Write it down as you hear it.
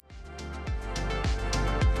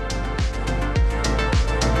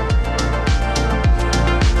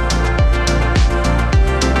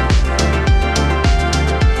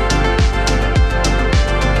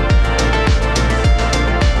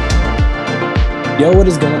Yo, what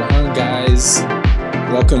is going on, guys?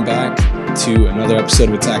 Welcome back to another episode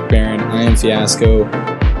of Attack Baron. I am Fiasco,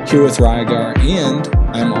 here with Rygar, and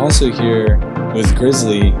I'm also here with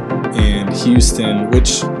Grizzly and Houston,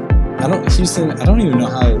 which I don't even know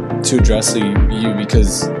how to address you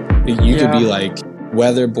because you could be like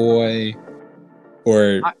Weather Boy,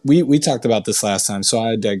 or we talked about this last time, so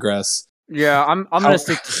I digress. Yeah, I'm gonna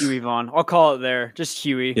stick to Huey Vaughn. I'll call it there. Just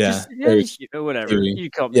Huey. Yeah, just whatever. Huey.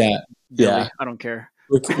 You call me. Billy. Yeah. I don't care.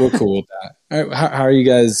 We're cool with that. All right, how are you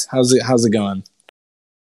guys? How's it going?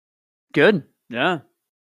 Good. Yeah.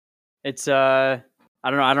 It's I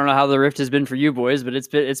don't know how the Rift has been for you boys, but it's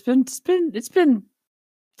been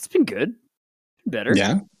good. Better.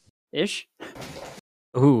 Yeah. Ish.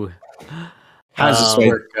 Ooh. How does this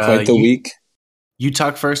work? Quite the week. You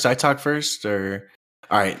talk first, I talk first, or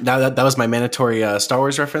all right? Now that was my mandatory Star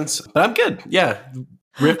Wars reference, but I'm good. Yeah,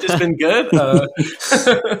 Rift has been good.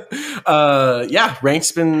 Yeah,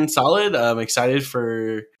 rank's been solid. I'm excited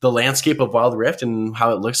for the landscape of Wild Rift and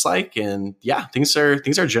how it looks like, and yeah, things are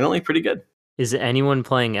generally pretty good. Is anyone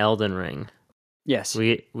playing Elden Ring? Yes.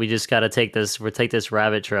 We just got to take this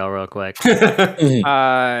rabbit trail real quick.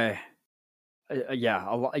 Yeah.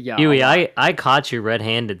 Huey, I caught you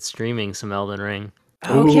red-handed streaming some Elden Ring.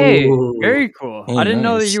 Okay, Ooh. very cool. Oh, I didn't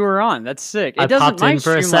know that nice. you were on. That's sick. I popped in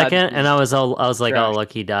for a second, and I was like, trash. oh,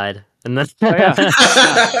 look, he died. And then Oh, yeah.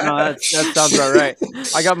 No, that sounds about right.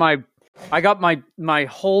 I got my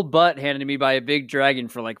whole butt handed to me by a big dragon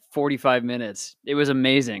for like 45 minutes. It was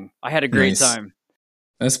amazing. I had a great Nice. time.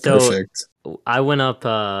 That's So- perfect. I went up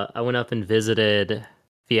and visited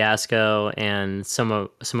Fiasco and some of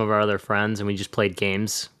our other friends, and we just played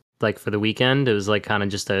games like for the weekend. It was like kind of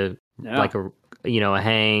just a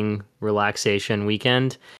hang relaxation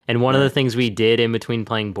weekend. And one of the things we did in between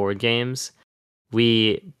playing board games,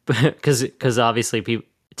 because obviously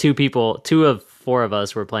two of four of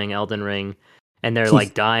us were playing Elden Ring, and they're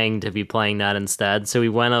like dying to be playing that instead. So we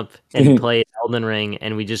went up and played Elden Ring,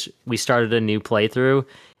 and we started a new playthrough.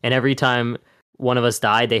 And every time one of us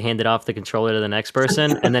died, they handed off the controller to the next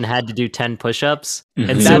person, and then had to do 10 push-ups.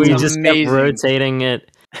 And so That's we just amazing. kept rotating it.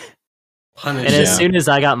 Punish. And Yeah. as soon as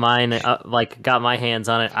I got mine, got my hands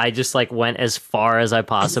on it, I just like went as far as I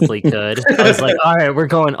possibly could. I was like, all right, we're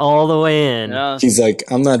going all the way in. Yeah. He's like,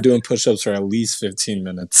 I'm not doing push-ups for at least 15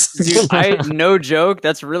 minutes. Dude, no joke.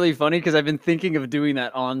 That's really funny because I've been thinking of doing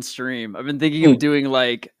that on stream. I've been thinking of doing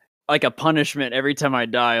like a punishment every time I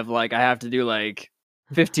die of like I have to do like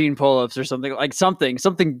 15 pull-ups or something, like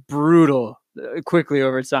something brutal quickly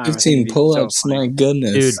over time. I think 15 it'd be so pull-ups, funny. my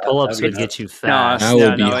goodness. Dude, pull-ups that'd would be get you fast. That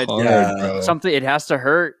would be it- hard, bro. Something it has to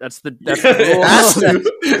hurt. That's the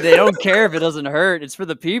rule. They don't care if it doesn't hurt. It's for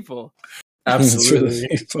the people. It's really Absolutely.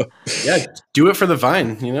 painful. Yeah, do it for the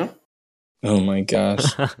vine. You know. Oh my gosh.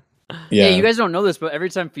 Yeah, Yeah. you guys don't know this, but every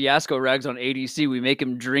time Fiasco rags on ADC, we make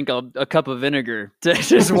him drink a cup of vinegar to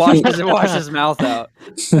just wash his mouth out.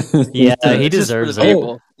 Yeah, Just he for deserves the it.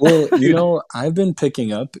 people. Well, I've been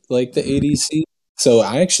picking up like the ADC. So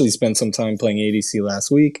I actually spent some time playing ADC last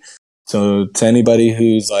week. So to anybody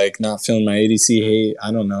who's like not feeling my ADC hate,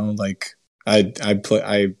 I don't know, like I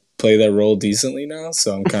play that role decently now,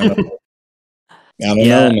 so I'm kind of I don't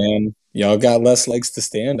Yeah. know, man. Y'all got less legs to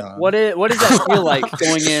stand on. What does that feel like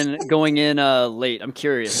going in late? I'm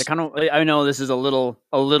curious. I know this is a little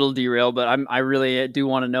derailed, but I really do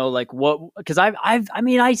want to know like what, because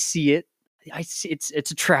I see it. I see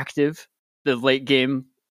it's attractive, the late game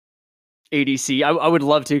ADC. I would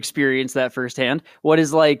love to experience that firsthand. What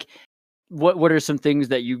is like what are some things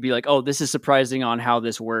that you'd be like, oh, this is surprising on how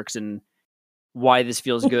this works and why this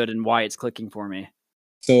feels good and why it's clicking for me?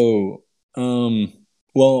 So,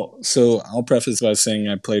 so I'll preface by saying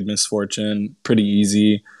I played Misfortune pretty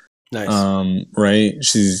easy. Nice. Right?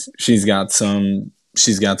 She's got some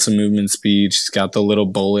movement speed. She's got the little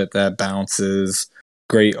bullet that bounces.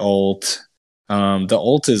 Great ult. The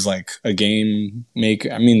ult is like a game maker.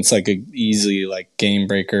 I mean, it's like a easy like game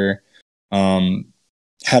breaker.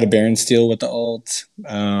 Had a Baron steal with the ult.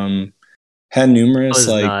 Had numerous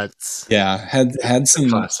like nuts. yeah, had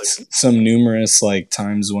Classic. some numerous like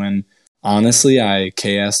times when honestly I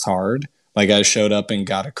KS'd hard. Like I showed up and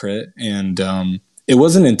got a crit, and it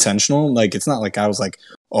wasn't intentional. Like it's not like I was like,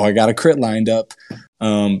 oh, I got a crit lined up.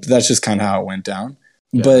 But that's just kind of how it went down.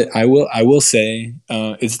 Yeah. But I will say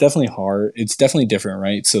it's definitely hard. It's definitely different,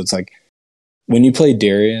 right? So it's like when you play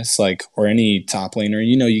Darius, like or any top laner,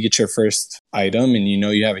 you get your first item and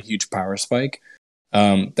you have a huge power spike.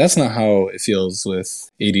 That's not how it feels with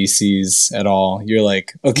ADCs at all. You're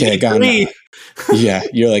like, okay, I got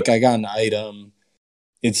you're like, I got an item.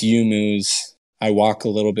 It's Yumu's. I walk a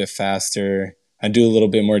little bit faster. I do a little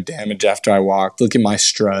bit more damage after I walk. Look at my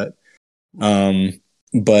strut.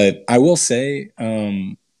 But I will say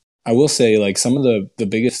like some of the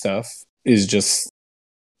biggest stuff is just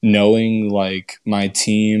knowing like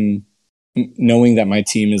knowing that my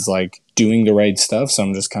team is like doing the right stuff. So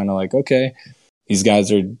I'm just kind of like, okay, these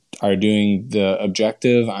guys are doing the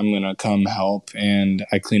objective. I'm going to come help, and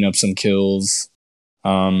I clean up some kills.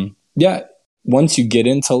 Yeah. Once you get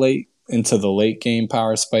into the late game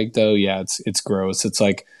power spike though, yeah, it's gross. It's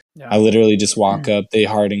like, I literally just walk up, they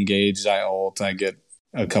hard engage, I ult, I get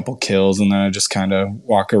a couple kills, and then I just kind of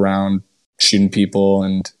walk around shooting people.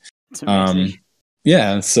 And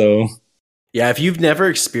yeah, so yeah, if you've never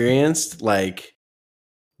experienced like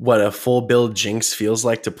what a full build Jinx feels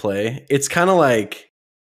like to play, it's kind of like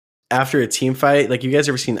after a team fight. Like, you guys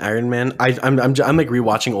ever seen Iron Man? I'm like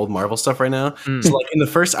rewatching old Marvel stuff right now. So like in the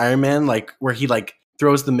first Iron Man, like where he like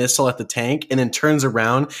throws the missile at the tank and then turns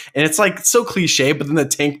around, and it's like so cliche, but then the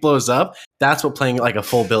tank blows up. That's what playing like a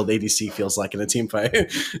full build ADC feels like in a team fight.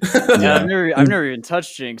 Yeah, I've never even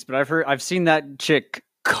touched Jinx, but I've seen that chick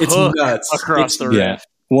cook it's nuts across the rift.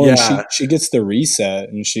 Well, Yeah. she gets the reset,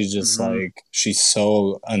 and she's just like, she's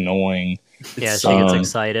so annoying. Yeah, she gets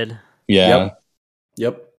excited. Yeah.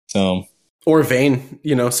 Yep. So, Or Vayne,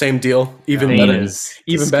 same deal. Even Vayne better. is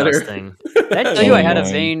Even better. disgusting. Did I tell you I had a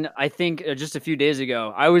annoying. Vayne, I think, just a few days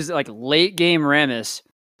ago. I was like late game Rammus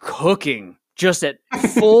cooking, just at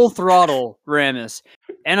full throttle Rammus,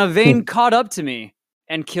 and a Vayne caught up to me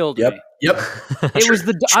and killed me. Yep. It was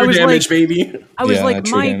the True I was damage, like, baby. I was Yeah, like,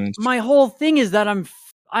 true damage. my whole thing is that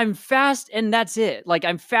I'm fast and that's it. Like,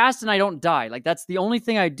 I'm fast and I don't die. Like, that's the only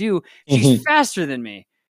thing I do. She's faster than me.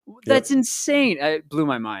 That's insane. It blew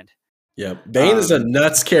my mind. Yep. Vayne is a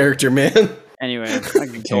nuts character, man. Anyway, I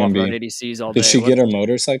can go Can off be. about ADCs all day. did she get her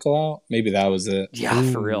motorcycle out? Maybe that was it. Yeah,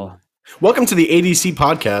 for real. Welcome to the ADC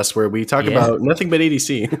podcast, where we talk Yeah. about nothing but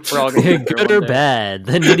ADC. We're all gonna get there Good one or day. bad,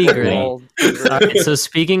 the nitty gritty. All- All right, so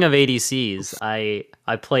speaking of ADCs, I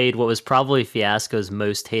played what was probably Fiasco's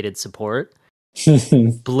most hated support,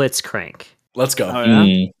 Blitzcrank. Let's go. Oh, yeah?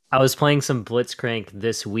 Mm. I was playing some Blitzcrank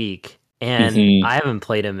this week, and Mhm. I haven't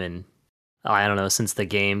played him in, I don't know, since the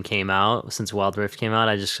game came out, since Wild Rift came out.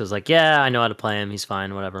 I just was like, yeah, I know how to play him. He's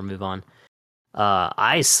fine, whatever, move on.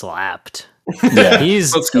 I slapped. Yeah.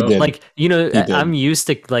 He's Let's go. He did. like, He did. I'm used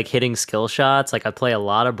to like hitting skill shots. Like, I play a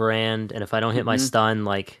lot of Brand, and if I don't hit my Mhm. stun,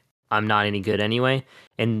 like, I'm not any good anyway.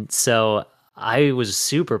 And so I was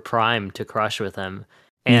super primed to crush with him.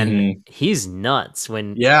 And Mhm. he's nuts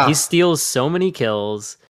when Yeah. he steals so many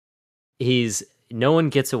kills. No one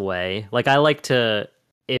gets away. Like, I like to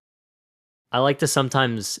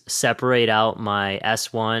sometimes separate out my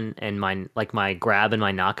S1 and my grab and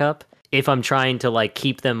my knockup if I'm trying to like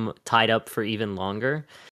keep them tied up for even longer.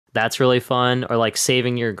 That's really fun. Or like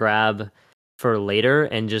saving your grab for later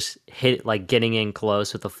and just getting in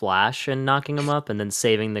close with a flash and knocking them up and then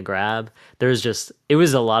saving the grab. It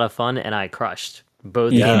was a lot of fun, and I crushed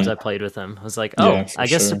both Yeah. games I played with him. I was like, oh, Yeah, for I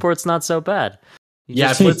guess sure. support's not so bad. You Yeah,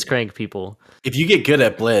 just blitzcrank people. If you get good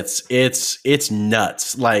at Blitz, it's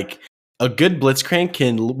nuts. Like, a good Blitzcrank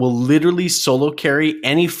will literally solo carry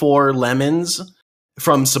any 4 lemons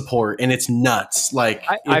from support, and it's nuts. Like,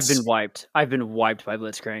 I've been wiped. I've been wiped by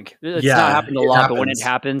Blitzcrank. It's Yeah, not happened a it lot, but when it happens.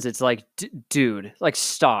 happens, it's like, dude, like,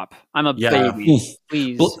 stop. I'm a Yeah. baby.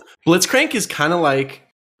 Please. Blitzcrank is kind of like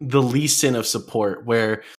the Lee Sin of support,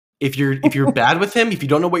 where if you're bad with him, if you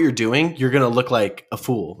don't know what you're doing, you're gonna look like a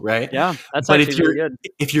fool, right? Yeah, that's But actually really good.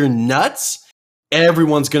 if you're nuts,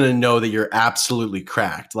 everyone's gonna know that you're absolutely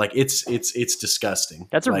cracked. Like, it's disgusting.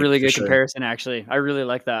 That's a Like, really for good sure. comparison, actually. I really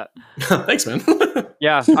like that. Thanks, man.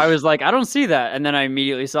 Yeah, I was like, I don't see that, and then I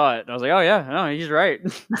immediately saw it. And I was like, oh yeah, no, he's right.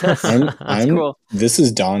 That's I'm cool. This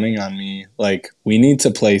is dawning on me. Like, we need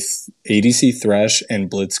to play ADC Thresh and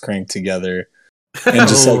Blitzcrank together, and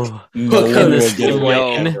just like Oh, no Hook one on will this get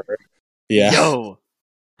lane. away. Yeah. Yo,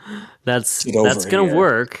 that's Get over gonna here.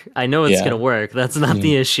 work. I know it's Yeah. gonna work. That's not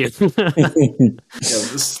the issue. Yeah,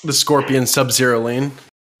 the Scorpion Sub-Zero lane.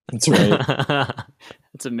 That's right.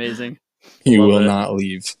 it's amazing. He Love will it. not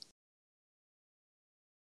leave.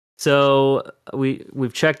 So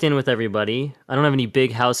we've checked in with everybody. I don't have any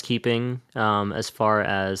big housekeeping as far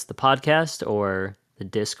as the podcast or the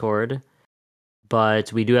Discord,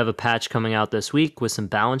 but we do have a patch coming out this week with some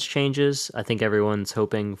balance changes. I think everyone's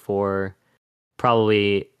hoping for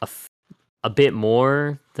probably a bit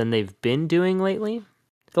more than they've been doing lately.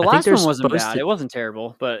 The I think last they're one wasn't supposed bad. to- It wasn't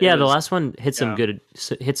terrible, but Yeah, it the was- last one hit some yeah. good,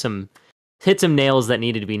 hit some nails that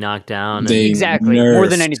needed to be knocked down. They exactly more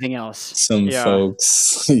than nerfed anything else. Some Yeah.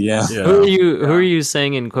 folks. Yeah. Who are you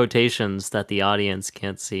saying in quotations that the audience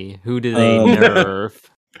can't see? Who do they nerf?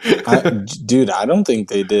 Dude, I don't think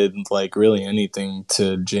they did like really anything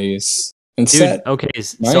to Jace. And Dude, Set, okay,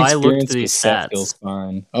 my so I looked experience through with these Set feels stats.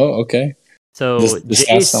 fine. Oh, okay. So The stats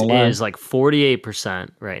Jace don't lie. is like 48%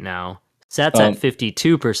 right now. Set's at Um,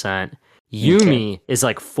 52%. okay. Yumi is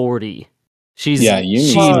like 40. She's Yeah, Yumi's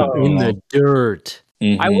she's not in doing the well. dirt.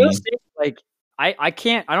 I will Mm-hmm. say, like, I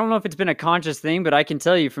can't. I don't know if it's been a conscious thing, but I can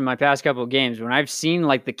tell you from my past couple of games when I've seen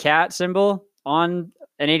like the cat symbol on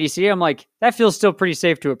an ADC, I'm like, that feels still pretty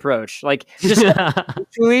safe to approach. Like, just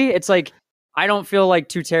actually, it's like I don't feel like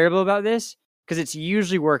too terrible about this because it's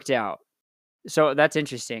usually worked out. So that's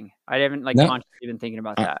interesting. I haven't like No, consciously been thinking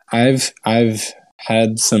about that. I've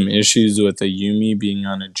had some issues with a Yumi being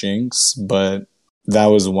on a Jinx, but that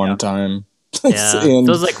was one Yeah. time. Yeah, And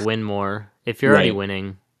feels like win more if you're already right,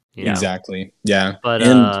 winning. You know? exactly. Yeah. But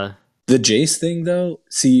And the Jace thing though,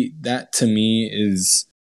 see, that to me is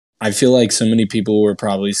I feel like so many people were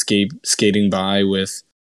probably skating by with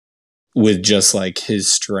just like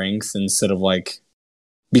his strength instead of like,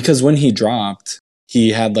 because when he dropped, he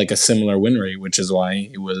had like a similar win rate, which is why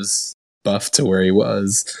he was buffed to where he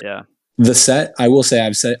was. Yeah. The Set, I will say,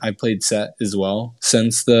 I've played Set as well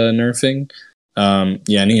since the nerfing.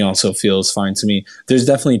 Yeah, and he also feels fine to me. There's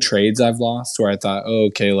definitely trades I've lost where I thought, oh,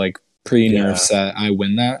 okay, like pre-nerf Set, I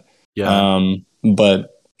win that. Yeah.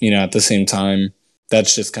 But you know, at the same time,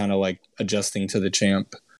 that's just kind of like adjusting to the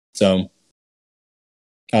champ. So,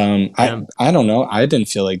 I don't know. I didn't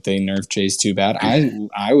feel like they nerfed Jace too bad.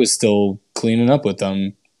 I was still cleaning up with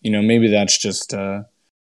them. You know, maybe that's just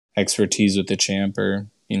expertise with the champ, or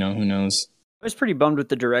you know, who knows. I was pretty bummed with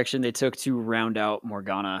the direction they took to round out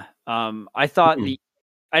Morgana. I thought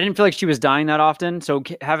I didn't feel like she was dying that often, so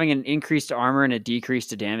having an increase to armor and a decrease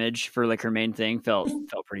to damage for like her main thing felt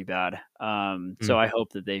pretty bad. So I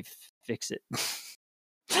hope that they fix it.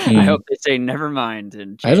 I hope they say never mind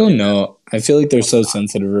and I don't know. I feel like they're so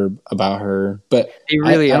sensitive about her, but they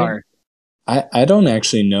really are. I don't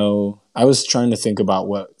actually know. I was trying to think about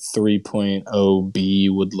what 3.0 B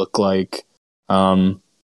would look like.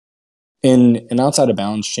 In outside of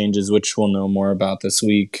balance changes, which we'll know more about this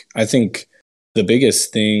week. I think the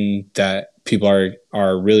biggest thing that people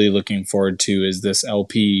are really looking forward to is this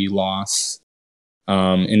LP loss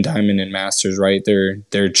in Diamond and Masters, right?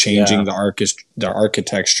 They're changing the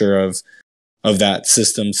architecture of that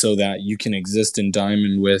system so that you can exist in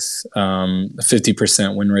Diamond with a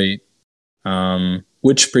 50% win rate,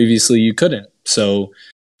 which previously you couldn't. So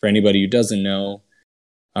for anybody who doesn't know,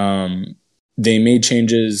 they made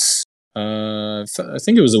changes. I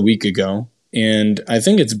think it was a week ago, and I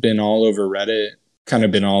think it's been all over Reddit, kind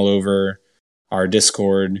of been all over our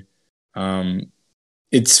Discord.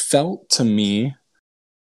 It's felt to me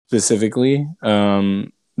specifically,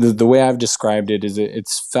 the way I've described it is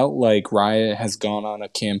it's felt like Riot has gone on a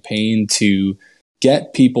campaign to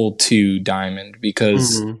get people to Diamond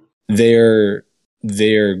because their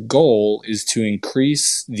goal is to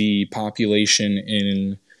increase the population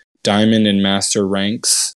in Diamond and Master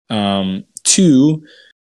ranks to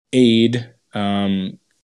aid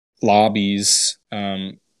lobbies,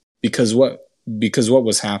 because what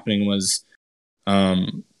was happening was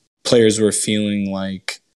players were feeling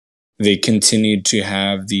like they continued to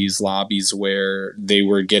have these lobbies where they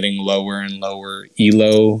were getting lower and lower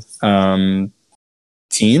elo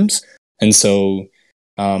teams, and so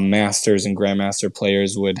masters and grandmaster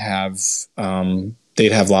players would have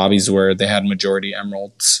they'd have lobbies where they had majority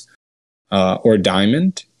emeralds or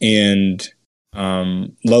diamond and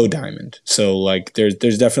low diamond. So like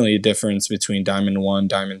there's definitely a difference between diamond 1,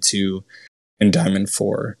 diamond 2, and diamond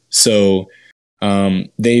 4. So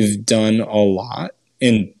they've done a lot,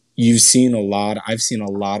 and you've seen a lot. I've seen a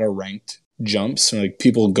lot of ranked jumps, like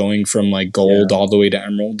people going from like gold all the way to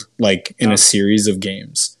emerald, like in a series of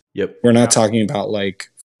games. Yep. We're not talking about like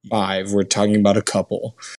 5. We're talking about a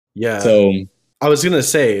couple. Yeah. So I was gonna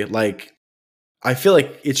say, like, I feel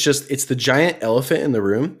like it's the giant elephant in the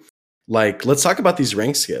room. Like, let's talk about these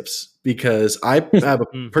rank skips, because I have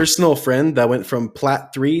a personal friend that went from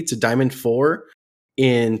Plat 3 to Diamond 4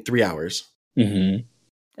 in 3 hours. That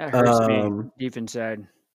hurts me deep inside.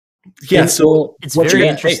 Yeah, so it's very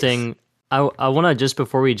interesting. I want to, just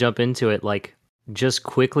before we jump into it, like just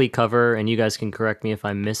quickly cover, and you guys can correct me if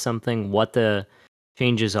I miss something, what the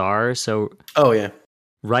changes are. So,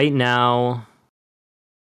 right now,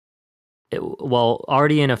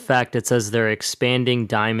 already in effect, it says they're expanding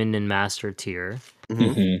Diamond and Master tier,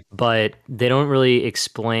 but they don't really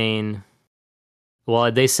explain. Well,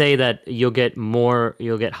 they say that you'll get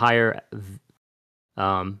higher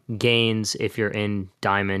gains if you're in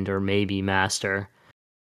Diamond or maybe Master.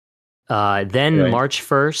 Then Right. March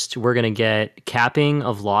 1st, we're gonna get capping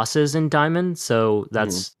of losses in Diamond. So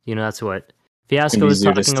that's that's what Fiasco is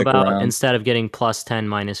easier to talking stick about. around. Instead of getting +10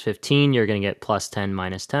 -15, you're gonna get +10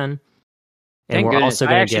 -10. And Thank we're goodness. also I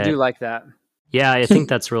gonna actually get do like that. yeah, I think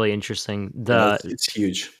that's really interesting. It's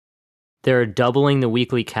huge. They're doubling the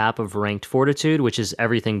weekly cap of ranked fortitude, which is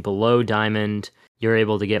everything below diamond. You're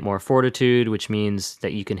able to get more fortitude, which means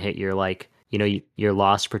that you can hit your your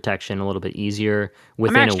loss protection a little bit easier I'm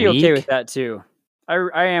within a actually week. okay with that too.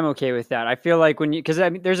 I am okay with that. I feel like because I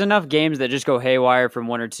mean, there's enough games that just go haywire from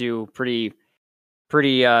one or two pretty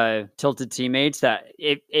tilted teammates that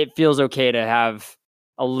it feels okay to have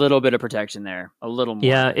a little bit of protection there, a little more.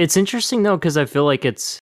 Yeah, it's interesting though because I feel like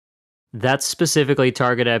that's specifically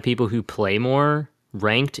targeted at people who play more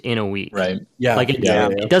ranked in a week. Right. Yeah. Like Yeah.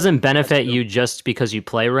 it doesn't benefit true. you just because you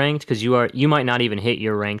play ranked because you might not even hit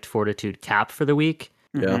your ranked fortitude cap for the week.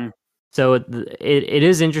 Yeah. Mhm. So it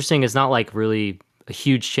is interesting. It's not like really a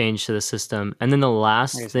huge change to the system. And then the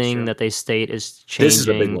last I guess that's thing true. that they state is This is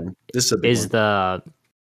a big changing one. This is a big is one. the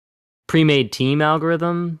pre-made team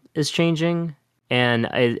algorithm is changing. And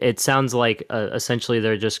it sounds like essentially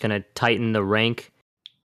they're just going to tighten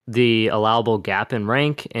the allowable gap in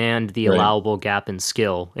rank and the Right. allowable gap in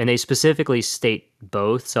skill. And they specifically state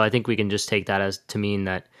both. So I think we can just take that as to mean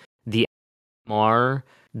that the MR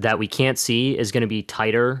that we can't see is going to be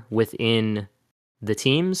tighter within the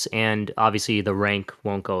teams. And obviously the rank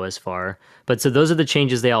won't go as far. But so those are the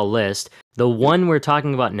changes they all list. The one we're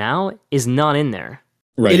talking about now is not in there.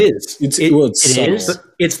 Right. It is. It's It- subtle. is?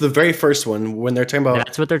 It's the very first one when they're talking about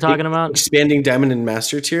That's what they're talking about? expanding diamond and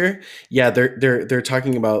master tier. Yeah, they're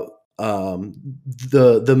talking about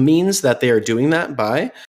the means that they are doing that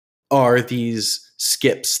by are these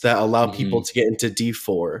skips that allow people to get into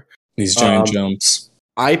D4. These giant jumps.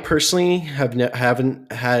 I personally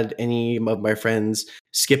haven't had any of my friends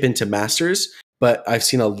skip into masters, but I've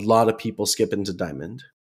seen a lot of people skip into diamond.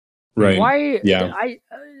 Right. Why? Yeah.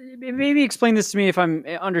 Maybe explain this to me if I'm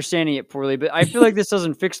understanding it poorly, but I feel like this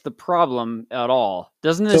doesn't fix the problem at all.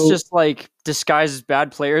 Doesn't this So- just like disguise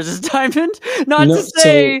bad players as diamond? Not No, to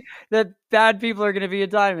say that bad people are going to be a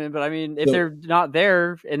diamond, but I mean, if So- they're not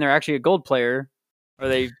there and they're actually a gold player, are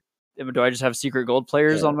they? Do I just have secret gold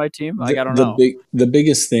players Yeah. on my team? Like, I don't the know. the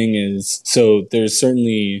biggest thing is, so there's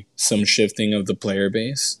certainly some shifting of the player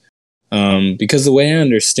base, because the way I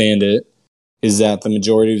understand it is that the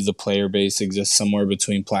majority of the player base exists somewhere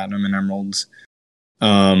between platinum and emeralds,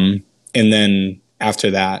 and then after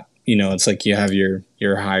that, it's like you have your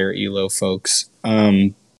higher elo folks.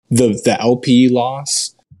 The LP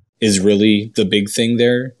loss is really the big thing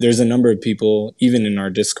there. There's a number of people, even in our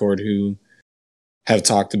Discord, who have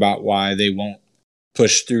talked about why they won't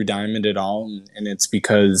push through diamond at all, and it's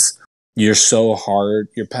because you're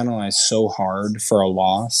penalized so hard for a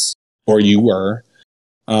loss, or you were,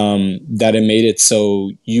 that it made it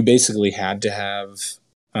so you basically had to have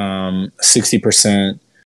 60%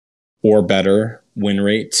 or better win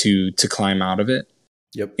rate to climb out of it.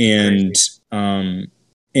 Yep. And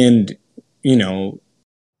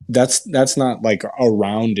that's not like a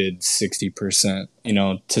rounded 60%,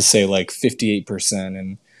 to say like 58%,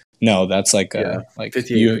 and no, that's like Yeah, like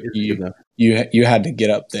 58 is good enough. you had to get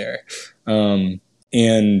up there.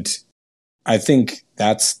 And I think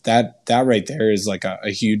that right there is like a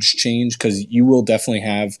huge change, because you will definitely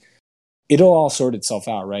have, it'll all sort itself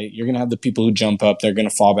out, right? You're going to have the people who jump up, they're going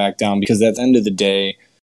to fall back down, because at the end of the day,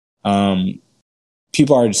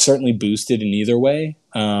 people are certainly boosted in either way.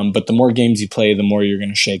 But the more games you play, the more you're going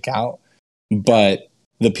to shake out. But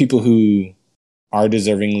the people who are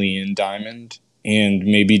deservingly in diamond and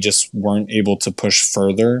maybe just weren't able to push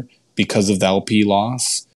further because of the LP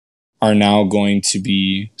loss are now going to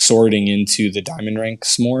be sorting into the diamond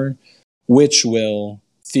ranks more, which will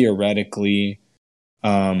theoretically,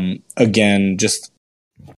 again, just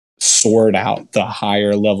sort out the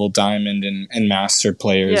higher level diamond and master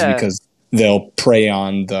players, because they'll prey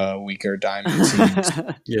on the weaker diamond teams.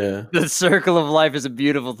 Yeah. The circle of life is a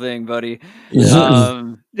beautiful thing, buddy.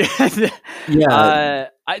 Yeah.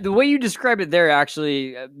 The way you describe it there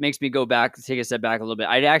actually makes me take a step back a little bit.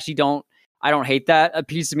 I don't hate that. A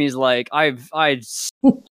piece of me is like, I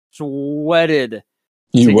sweated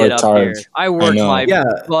You to get worked up hard. here. I worked my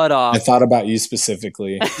butt off. I thought about you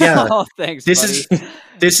specifically. Yeah. Oh, thanks, This buddy.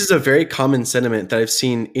 this is a very common sentiment that I've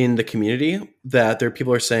seen in the community, that there are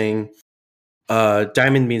people are saying,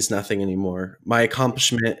 diamond means nothing anymore. My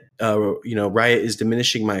accomplishment, Riot is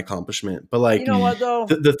diminishing my accomplishment. But like, You know what though?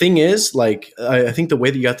 the thing is, like, I think the way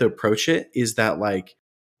that you have to approach it is that, like,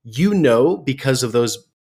 because of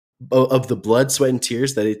the blood, sweat, and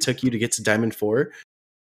tears that it took you to get to Diamond 4,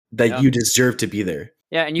 that you deserve to be there.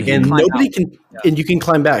 Yeah, and you can and climb nobody out. can, Yeah. and you can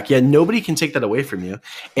climb back. Yeah, nobody can take that away from you.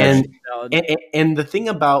 And Valid. and the thing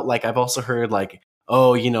about, like, I've also heard, like,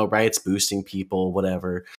 oh, Riot's boosting people,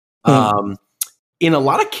 whatever. In a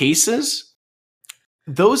lot of cases,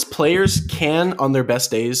 those players can, on their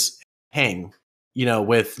best days, hang,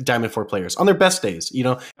 with Diamond 4 players on their best days,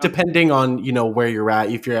 depending on, where you're at.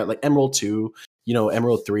 If you're at like Emerald 2,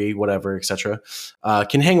 Emerald 3, whatever, etc.,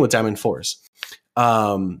 can hang with Diamond 4s,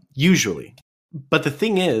 usually. But the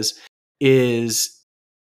thing is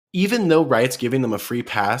even though Riot's giving them a free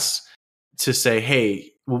pass to say,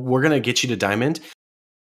 hey, we're going to get you to Diamond,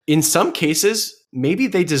 in some cases, maybe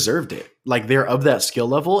they deserved it. Like, they're of that skill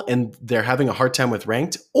level and they're having a hard time with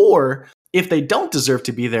ranked. Or if they don't deserve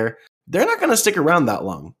to be there, they're not going to stick around that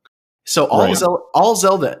long. So all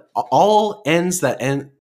ends that end.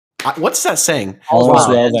 What's that saying? All's Wow.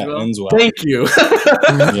 well that ends well. Thank you.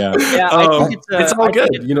 Yeah. Yeah, I think it's all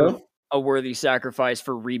good, a worthy sacrifice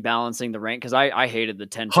for rebalancing the rank, because I hated the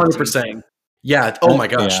 10 100%. thing. Yeah. Oh my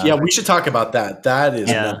gosh. Yeah. Yeah, we should talk about that. That is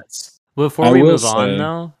nuts. Before I we will move on, say-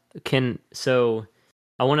 though,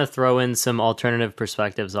 I want to throw in some alternative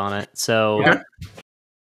perspectives on it. So, Okay.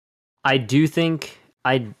 I do think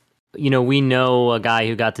we know a guy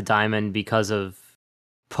who got to Diamond because of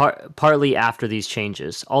partly after these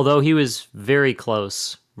changes. Although he was very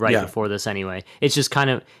close before this anyway. It's just kind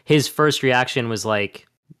of his first reaction was like,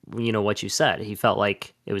 what you said. He felt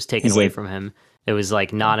like it was taken away from him. It was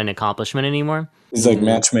like not an accomplishment anymore. He's like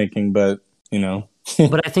matchmaking, but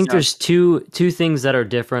But I think there's two things that are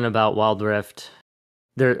different about Wild Rift.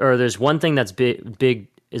 There's one thing that's big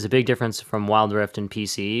is a big difference from Wild Rift and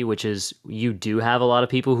PC, which is you do have a lot of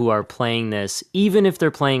people who are playing this, even if they're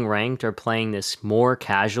playing ranked, are playing this more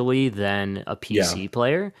casually than a PC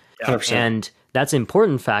player. 100%. And that's an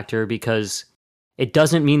important factor because it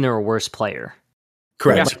doesn't mean they're a worse player.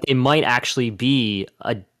 Correct. Like, they might actually be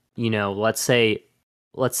let's say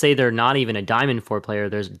they're not even a Diamond 4 player,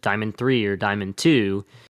 there's Diamond 3 or Diamond 2.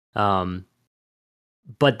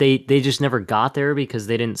 But they just never got there because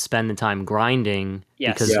they didn't spend the time grinding.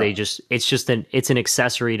 Yes. Because it's an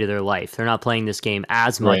accessory to their life. They're not playing this game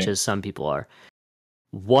as much as some people are.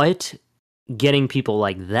 What getting people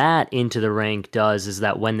like that into the rank does is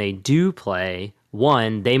that when they do play,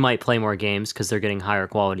 one, they might play more games because they're getting higher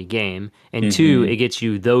quality game, and two, it gets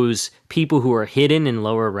you those people who are hidden in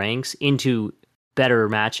lower ranks into better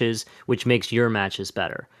matches, which makes your matches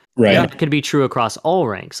better. Right. And that could be true across all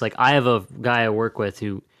ranks. Like, I have a guy I work with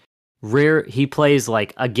who he plays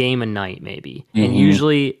like a game a night maybe, and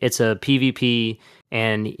usually it's a PvP,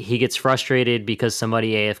 and he gets frustrated because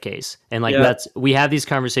somebody AFKs, and like we have these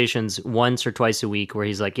conversations once or twice a week where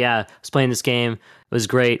he's like, yeah, I was playing this game, it was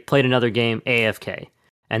great, played another game, AFK,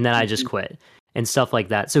 and then I just quit and stuff like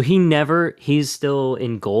that. So he's still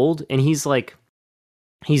in gold, and he's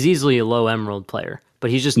easily a low emerald player, but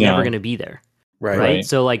he's just never going to be there. Right.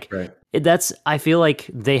 So like I feel like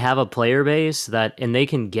they have a player base and they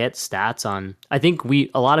can get stats on. I think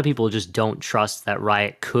a lot of people just don't trust that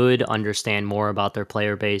Riot could understand more about their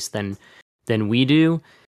player base than we do.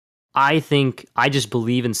 I think I just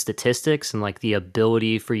believe in statistics and like the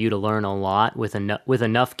ability for you to learn a lot with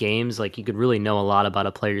enough games. Like, you could really know a lot about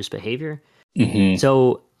a player's behavior.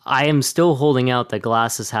 So I am still holding out that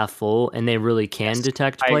glass is half full, and they really can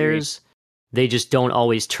detect players. They just don't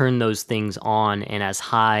always turn those things on and as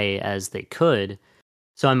high as they could.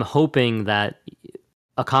 So I'm hoping that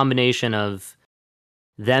a combination of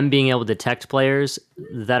them being able to detect players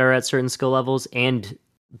that are at certain skill levels and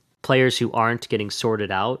players who aren't getting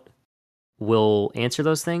sorted out will answer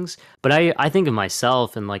those things. But I think of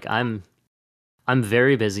myself, and like I'm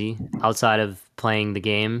very busy outside of playing the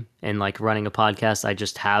game and like running a podcast. I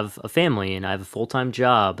just have a family and I have a full-time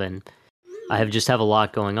job, and I have a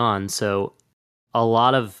lot going on. So a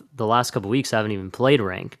lot of the last couple of weeks I haven't even played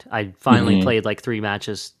ranked. I finally played like 3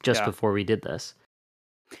 matches just before we did this.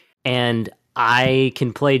 And I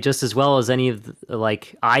can play just as well as any of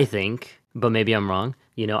I think, but maybe I'm wrong.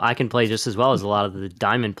 I can play just as well as a lot of the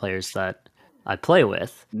Diamond players that I play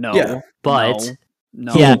with. No. Yeah. But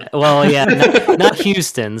no. yeah, well, yeah, not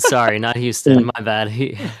Houston. Sorry, not Houston. My bad.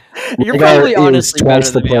 You're guy probably is honestly better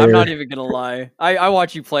twice the than me. I'm player. not even gonna lie. I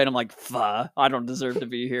watch you play and I'm like, fuh, I don't deserve to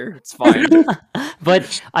be here. It's fine.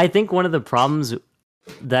 But I think one of the problems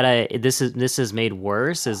that this has made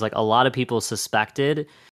worse is like a lot of people suspected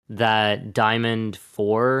that Diamond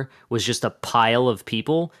 4 was just a pile of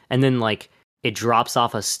people, and then like it drops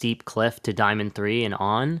off a steep cliff to Diamond 3 and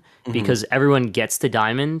on because everyone gets to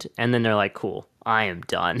Diamond and then they're like, cool, I am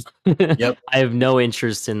done. Yep. I have no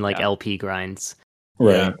interest in like LP grinds.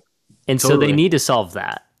 Right. And so Totally. they need to solve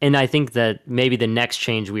that. And I think that maybe the next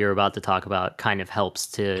change we are about to talk about kind of helps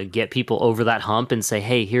to get people over that hump and say,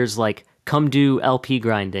 hey, here's like, come do LP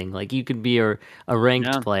grinding. Like you could be a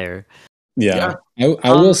ranked player. Yeah.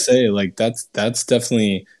 I will say like that's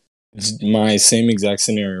definitely my same exact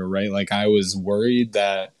scenario, right? Like I was worried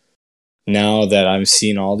that now that I've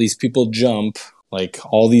seen all these people jump, like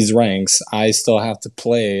all these ranks, I still have to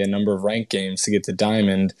play a number of ranked games to get to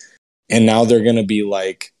Diamond. And now they're going to be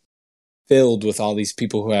like filled with all these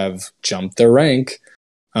people who have jumped their rank.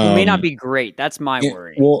 It may not be great. That's my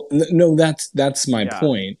worry. Well, no, that's my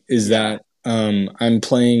point is that I'm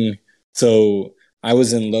playing. So I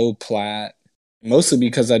was in low plat mostly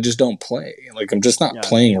because I just don't play. Like I'm just not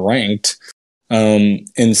playing ranked.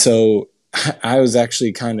 And so I was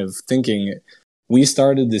actually kind of thinking we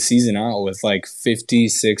started the season out with like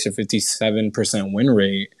 56 or 57% win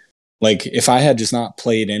rate. Like if I had just not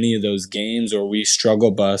played any of those games or we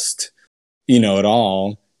struggle bust, at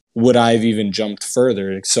all, would I have even jumped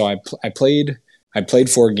further? So I played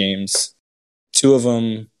 4 games. 2 of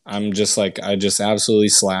them I just absolutely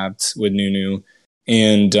slapped with Nunu.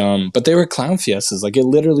 And but they were clown fiestas. Like it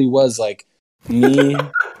literally was like me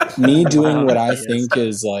doing what I think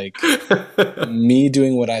is like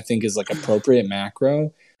appropriate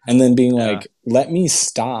macro, and then being like, let me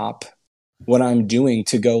stop what I'm doing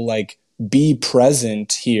to go like be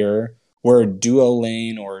present here, where duo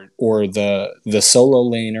lane or the solo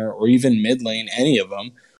laner or even mid lane, any of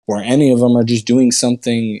them are just doing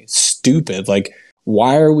something stupid. Like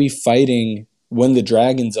why are we fighting when the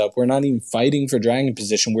dragon's up? We're not even fighting for dragon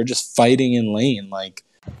position. We're just fighting in lane. Like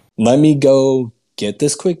let me go get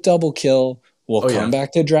this quick double kill. We'll come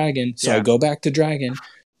back to dragon. So I go back to dragon,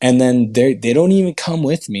 and then they don't even come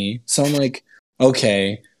with me. So I'm like,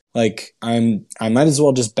 okay, like I might as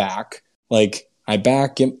well just back. Like I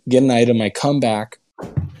back, get an item, I come back,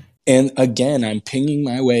 and again I'm pinging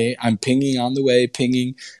my way. I'm pinging on the way,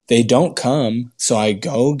 pinging. They don't come, so I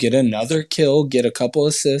go get another kill, get a couple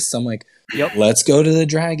assists. I'm like, let's go to the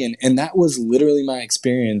dragon, and that was literally my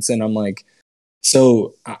experience. And I'm like,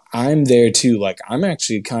 so I'm there too. Like I'm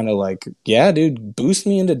actually kind of like, yeah, dude, boost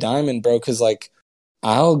me into diamond, bro, because like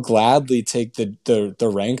I'll gladly take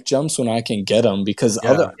the rank jumps when I can get them, because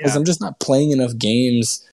I'm just not playing enough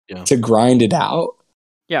games to grind it out.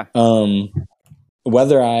 Yeah.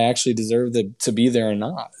 Whether I actually deserve to be there or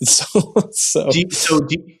not. So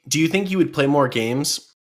do you think you would play more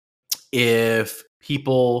games if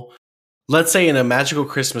people, let's say in a magical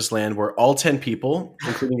Christmas land where all 10 people,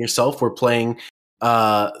 including yourself, were playing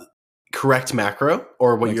correct macro,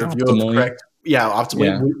 or what your view of correct? Yeah, optimally.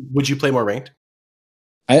 Yeah. Would you play more ranked?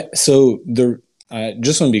 I just want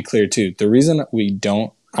to be clear too. The reason we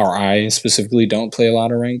don't, or I specifically don't play a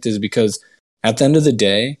lot of ranked, is because at the end of the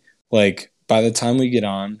day, like by the time we get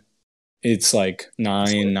on, it's like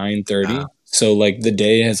 9:30. Wow. So like the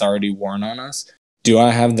day has already worn on us. Do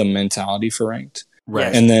I have the mentality for ranked?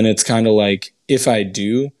 Right. And then it's kind of like, if I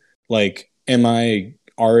do, like, am I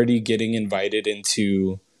already getting invited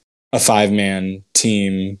into a 5-man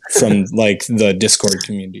team from like the Discord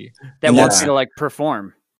community that wants you to like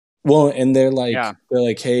perform? Well, and they're like,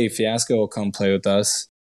 hey, Fiasco will come play with us.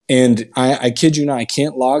 And I kid you not, I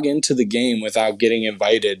can't log into the game without getting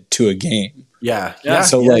invited to a game. Yeah.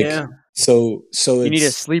 So you need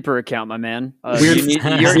a sleeper account, my man.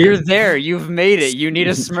 You're there. You've made it. You need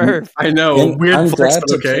a Smurf. I know. And weird I'm flex, glad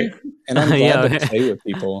to play, and I'm glad to play with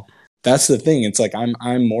people. That's the thing. It's like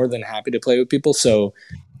I'm more than happy to play with people. So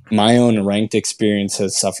my own ranked experience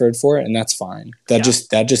has suffered for it, and that's fine. That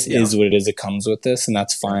just is what it is. It comes with this, and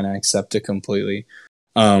that's fine. I accept it completely.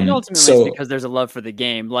 Ultimately, it's because there's a love for the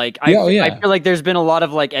game. Like I feel like there's been a lot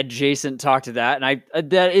of like adjacent talk to that,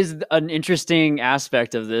 and that is an interesting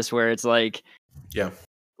aspect of this, where it's like,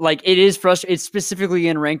 like it is frustrating. It's specifically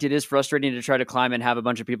in ranked. It is frustrating to try to climb and have a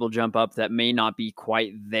bunch of people jump up that may not be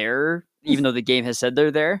quite there, even though the game has said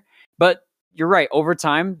they're there. But you're right. Over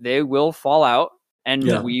time, they will fall out, and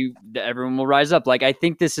everyone will rise up. Like I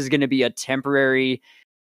think this is going to be a temporary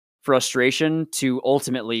frustration to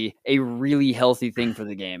ultimately a really healthy thing for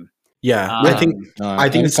the game. I think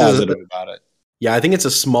it's positive about it. Yeah, I think it's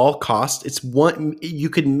a small cost. It's one, you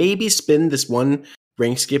could maybe spin this one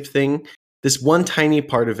rank skip thing, this one tiny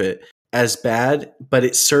part of it as bad, but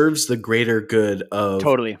it serves the greater good of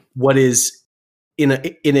what is in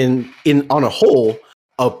on a whole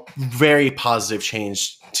a very positive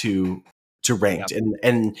change to ranked.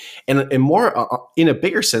 And more in a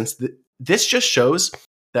bigger sense, this just shows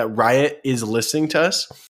that Riot is listening to us.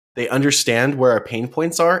 They understand where our pain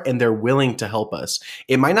points are, and they're willing to help us.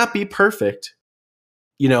 It might not be perfect,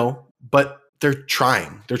 but they're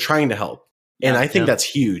trying. They're trying to help. And Yeah. I think Yeah. that's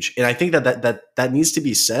huge. And I think that needs to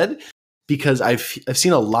be said, because I've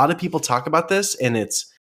seen a lot of people talk about this, and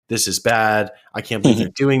this is bad. I can't believe they're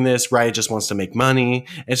doing this. Riot just wants to make money.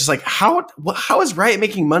 And it's just like, how is Riot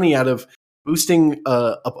making money out of boosting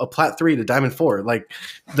a Plat 3 to Diamond 4? Like,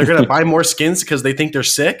 they're gonna buy more skins because they think they're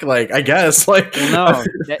sick? Like, I guess. Like, Well,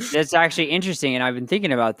 no, that's actually interesting, and I've been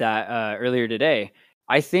thinking about that earlier today.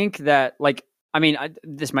 I think that, like, I mean,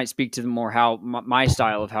 this might speak to more how my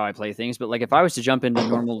style of how I play things, but like, if I was to jump into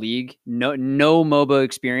normal league, no MOBA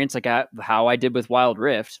experience, like how I did with Wild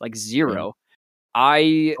Rift, like zero,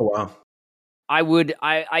 oh wow, I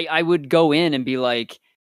would go in and be like,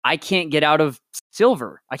 I can't get out of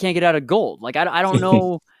silver, I can't get out of gold, like I don't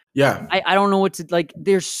know. yeah, I don't know what to, like,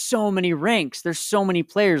 there's so many ranks, there's so many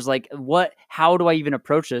players, like how do I even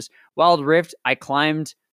approach this? Wild Rift, I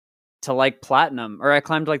climbed to like platinum, or I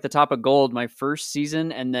climbed to like the top of gold my first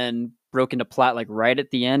season, and then broke into plat like right at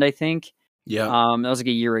the end, I think. yeah, That was like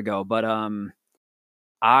a year ago, but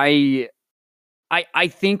I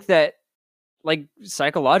think that, like,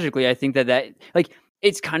 psychologically, I think that like,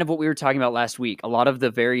 it's kind of what we were talking about last week. A lot of the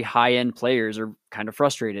very high end players are kind of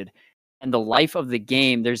frustrated. And the life of the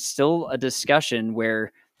game, there's still a discussion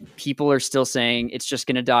where people are still saying it's just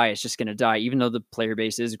going to die. It's just going to die. Even though the player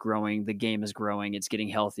base is growing, the game is growing, it's getting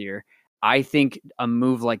healthier. I think a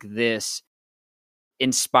move like this,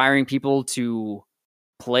 inspiring people to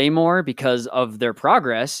play more because of their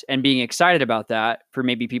progress and being excited about that, for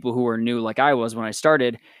maybe people who are new like I was when I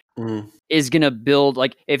started, is going to build,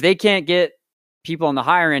 like, if they can't get people on the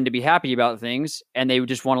higher end to be happy about things, and they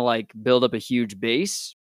just want to like build up a huge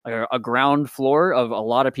base, like a ground floor of a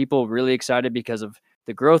lot of people really excited because of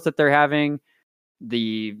the growth that they're having,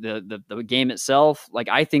 the game itself. Like,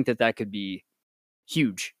 I think that could be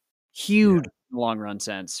huge in the long run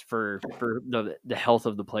sense for the health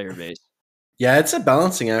of the player base. Yeah, it's a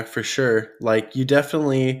balancing act for sure. Like, you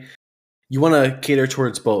want to cater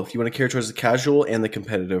towards both. You want to cater towards the casual and the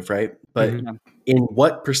competitive, right? But in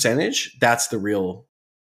what percentage? That's the real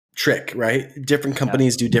trick, right? Different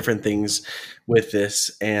companies do different things with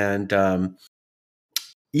this, and and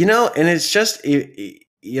it's just it's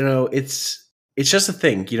just a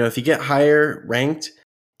thing. If you get higher ranked,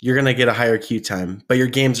 you're gonna get a higher queue time, but your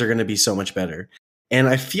games are gonna be so much better. And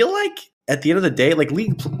I feel like at the end of the day, like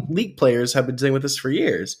league players have been dealing with this for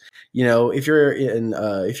years. If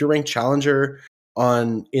you're ranked challenger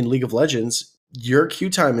in League of Legends, your queue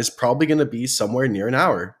time is probably going to be somewhere near an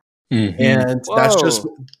hour. Mm-hmm. And that's just,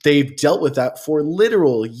 they've dealt with that for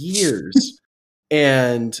literal years.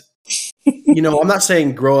 And I'm not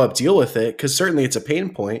saying grow up, deal with it, because certainly it's a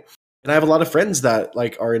pain point. And I have a lot of friends that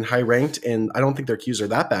like are in high ranked, and I don't think their queues are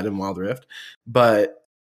that bad in Wild Rift, but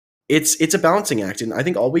it's a balancing act, and I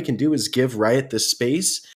think all we can do is give Riot the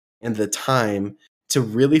space and the time to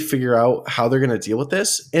really figure out how they're going to deal with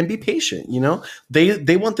this, and be patient.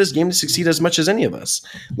 They want this game to succeed as much as any of us.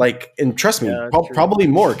 Like, and trust me, probably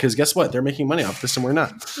more, because guess what? They're making money off this, and we're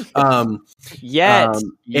not. Yet.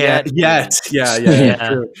 Yeah.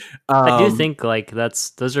 True. I do think like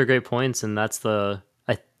those are great points, and that's a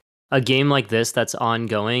game like this that's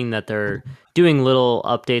ongoing, that they're doing little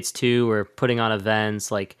updates to, or putting on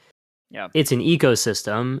events. Like, it's an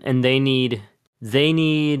ecosystem, and they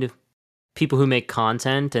need people who make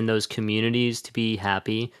content and those communities to be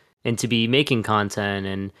happy, and to be making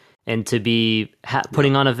content, and to be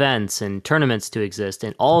putting on events and tournaments to exist,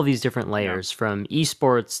 and all of these different layers from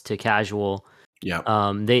esports to casual.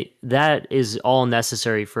 That is all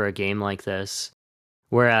necessary for a game like this.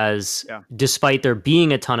 Whereas, despite there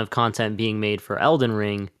being a ton of content being made for Elden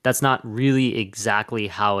Ring, that's not really exactly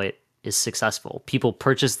how it is successful. People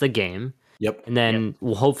purchase the game, and then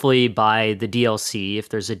will hopefully buy the DLC if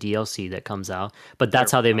there's a DLC that comes out. But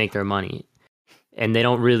that's how they make their money, and they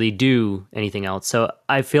don't really do anything else. So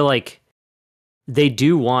I feel like they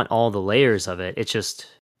do want all the layers of it.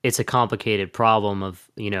 It's a complicated problem of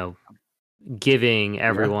giving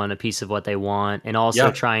everyone a piece of what they want, and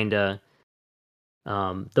also trying to.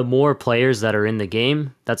 The more players that are in the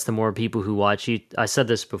game, that's the more people who watch you. I said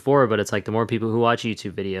this before, but it's like the more people who watch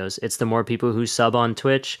YouTube videos, it's the more people who sub on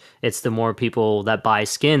Twitch, it's the more people that buy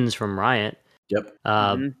skins from Riot.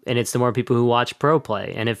 And it's the more people who watch pro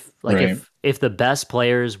play. And if the best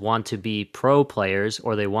players want to be pro players,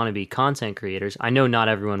 or they want to be content creators, I know not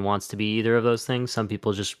everyone wants to be either of those things. Some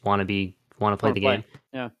people just want to play the game.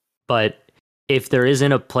 Yeah. But if there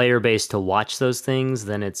isn't a player base to watch those things,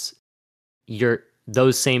 then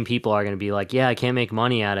those same people are going to be like, I can't make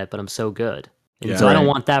money at it, but I'm so good. And so I don't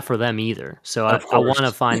want that for them either. So I want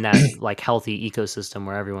to find that like healthy ecosystem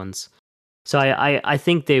where everyone's. So I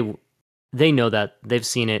think they know that, they've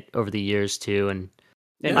seen it over the years too, and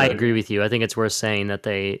And I agree with you. I think it's worth saying that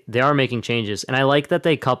they are making changes, and I like that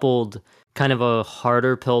they coupled kind of a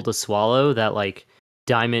harder pill to swallow. That like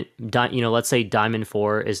let's say Diamond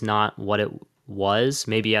 4 is not what it was.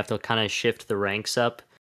 Maybe you have to kind of shift the ranks up.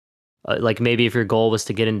 Like maybe if your goal was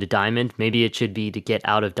to get into Diamond, maybe it should be to get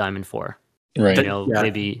out of Diamond 4. Right. You know, Yeah.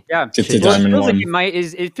 maybe Get to Well, Diamond it feels 1. like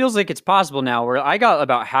it feels like it's possible now. Where I got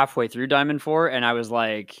about halfway through Diamond 4, and I was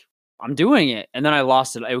like, I'm doing it, and then I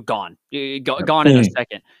lost it. It was gone. Gone in a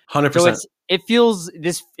second. 100%. So it feels,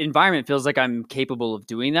 this environment feels like I'm capable of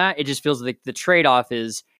doing that. It just feels like the trade off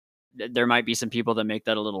is there might be some people that make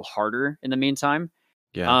that a little harder in the meantime.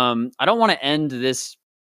 Yeah. I don't want to end this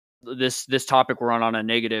topic we're on a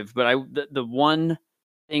negative, but the one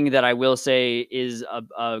thing that I will say is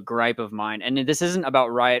a gripe of mine, and this isn't about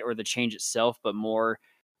Riot or the change itself, but more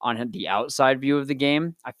on the outside view of the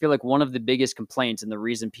game. I feel like one of the biggest complaints and the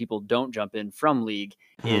reason people don't jump in from League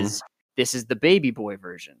is this is the baby boy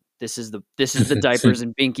version. This is the diapers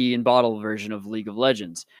and binky and bottle version of League of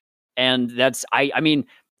Legends. And that's I mean,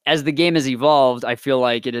 as the game has evolved, I feel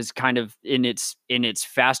like it is kind of in its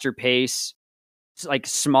faster pace, like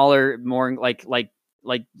smaller, more like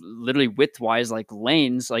literally width-wise, like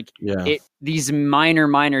lanes, like these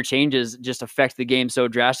minor changes just affect the game so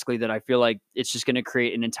drastically that I feel like it's just going to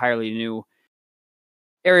create an entirely new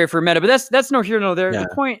area for meta. But that's no here nor there. Yeah.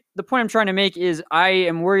 The point I'm trying to make is I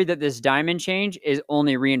am worried that this diamond change is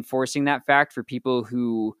only reinforcing that fact for people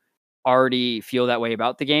who already feel that way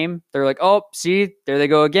about the game. They're like, oh, see, there they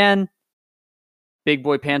go again. Big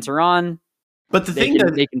boy pants are on. But the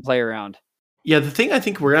they can play around. Yeah, the thing I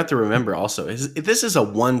think we're going to have to remember also is this is a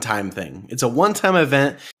one-time thing. It's a one-time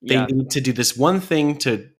event. They need to do this one thing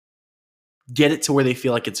to get it to where they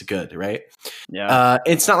feel like it's good, right? Yeah.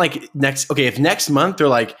 It's not like if next month they're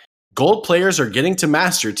like, gold players are getting to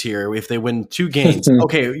master tier if they win 2 games.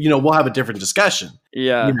 Okay, we'll have a different discussion.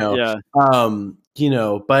 Yeah.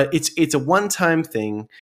 But it's a one-time thing,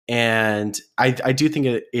 and I do think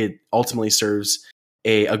it ultimately serves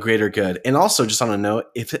a greater good. And also, just on a note,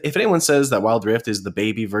 if anyone says that Wild Rift is the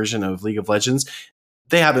baby version of League of Legends,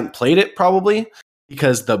 they haven't played it probably,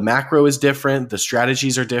 because the macro is different, the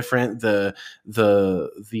strategies are different, the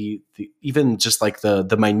even just like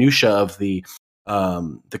the minutia of the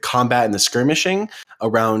combat and the skirmishing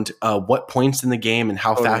around what points in the game and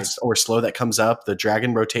how fast or slow that comes up, the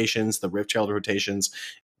dragon rotations, the Rift Herald rotations,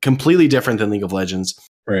 completely different than League of Legends.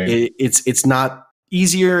 Right. It's not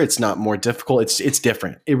easier, it's not more difficult, it's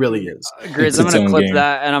different. It really is. Grizz, I'm going to clip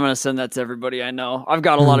that and I'm going to send that to everybody I know. I've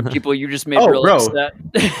got a lot of people you just made real upset.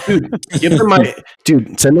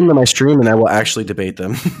 Dude, send them to my stream and I will actually debate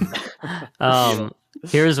them.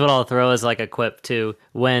 Here's what I'll throw as like a quip too.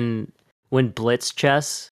 When blitz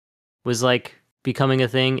chess was like becoming a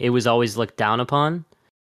thing, it was always looked down upon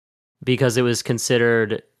because it was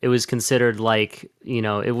considered like,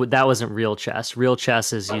 that wasn't real chess. Real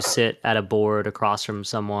chess is you sit at a board across from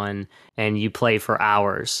someone and you play for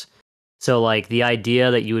hours. So like the idea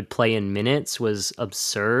that you would play in minutes was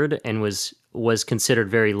absurd and was considered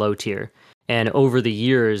very low tier. And over the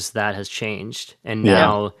years that has changed. And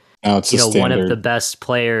now it's one of the best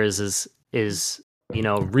players is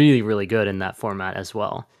really, really good in that format as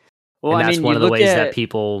well. Well, and that's one of the ways that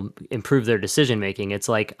people improve their decision making. It's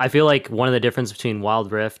like, I feel like one of the difference between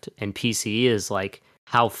Wild Rift and PC is like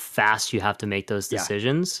how fast you have to make those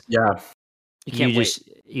decisions. Yeah. You can't wait.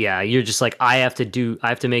 You're just like, I have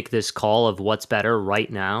to make this call of what's better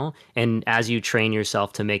right now. And as you train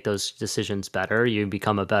yourself to make those decisions better, you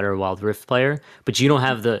become a better Wild Rift player. But you don't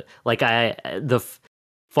have the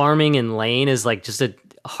farming in lane is like just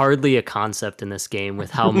hardly a concept in this game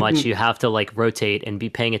with how much you have to like rotate and be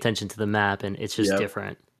paying attention to the map, and it's just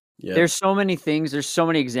different. Yep. There's so many things. There's so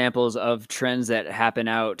many examples of trends that happen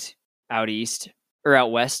out east or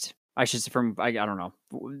out west. I should say I don't know,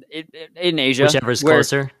 in Asia, whichever's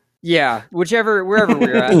closer. Yeah, wherever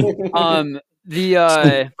we're at.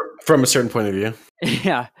 From a certain point of view.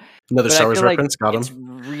 Yeah. Another Star Wars reference. Got him. It's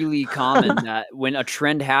really common that when a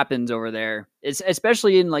trend happens over there, it's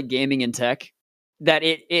especially in like gaming and tech, that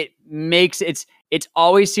it makes it's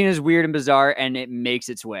always seen as weird and bizarre, and it makes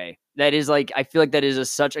its way. That is like, I feel like that is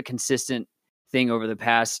such a consistent thing over the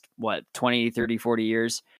past 20, 30, 40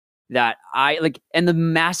 years that I like. And the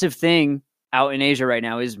massive thing out in Asia right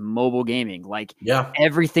now is mobile gaming. Like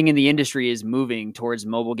everything in the industry is moving towards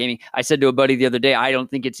mobile gaming. I said to a buddy the other day, I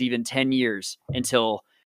don't think it's even 10 years until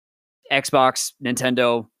Xbox,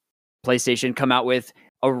 Nintendo, PlayStation come out with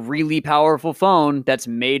a really powerful phone that's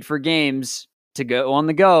made for games to go on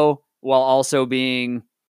the go while also being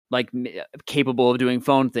like capable of doing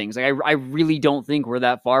phone things. Like I really don't think we're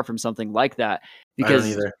that far from something like that,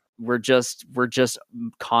 because we're just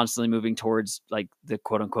constantly moving towards like the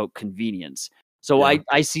quote unquote convenience. So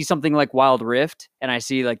I see something like Wild Rift and I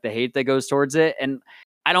see like the hate that goes towards it, and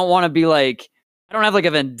I don't want to be like, I don't have like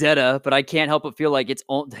a vendetta, but I can't help but feel like it's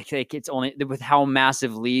only with how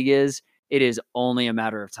massive League is, it is only a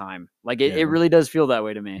matter of time. Like it really does feel that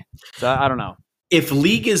way to me. So I don't know. If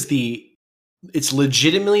League is it's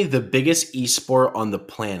legitimately the biggest esport on the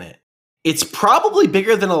planet. It's probably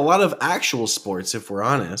bigger than a lot of actual sports, if we're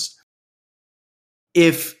honest.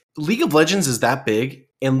 If League of Legends is that big,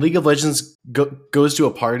 and League of Legends goes to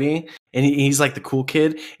a party, and he's like the cool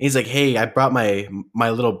kid, and he's like, "Hey, I brought my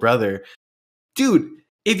little brother." Dude,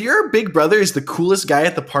 if your big brother is the coolest guy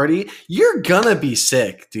at the party, you're gonna be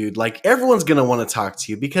sick, dude. Like everyone's gonna want to talk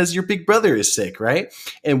to you because your big brother is sick, right?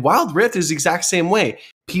 And Wild Rift is the exact same way.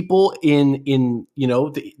 People in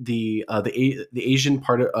the Asian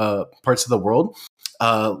parts of the world,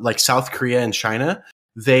 like South Korea and China,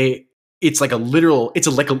 it's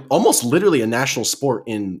almost literally a national sport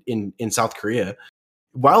in South Korea.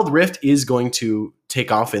 Wild Rift is going to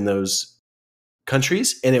take off in those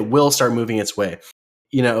countries, and it will start moving its way.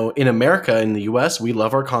 You know, in America, in the US, we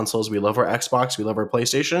love our consoles, we love our Xbox, we love our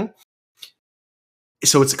PlayStation.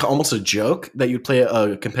 So it's almost a joke that you'd play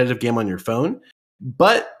a competitive game on your phone.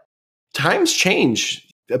 But times change,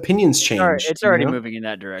 opinions change. It's already moving in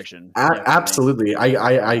that direction. Absolutely,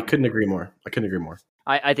 I couldn't agree more.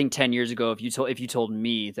 I think 10 years ago, if you told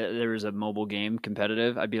me that there was a mobile game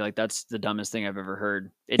competitive, I'd be like, that's the dumbest thing I've ever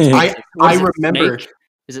heard. I remember. Snake?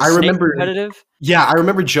 Is it Snake competitive? Yeah, I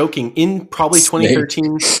remember joking in probably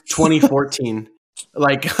 2013, 2014.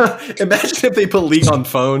 Like, imagine if they put League on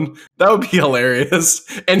phone. That would be hilarious.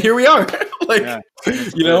 And here we are.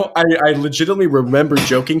 I legitimately remember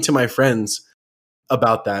joking to my friends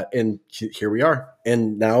about that. And here we are.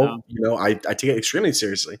 And now, I take it extremely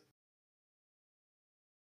seriously.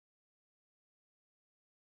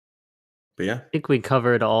 But yeah. I think we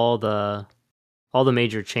covered all the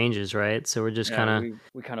major changes, right? So we're just we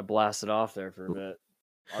kind of blasted off there for a bit.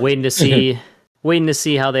 waiting to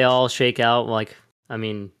see how they all shake out. Like, I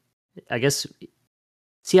mean, I guess.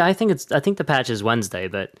 See, I think the patch is Wednesday,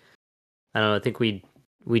 but I don't know. I think we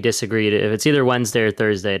disagreed. If it's either Wednesday or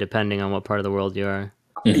Thursday, depending on what part of the world you are.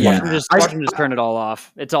 Yeah, watch them just turn it all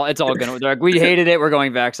off. It's all gonna. They're like, we hated it. We're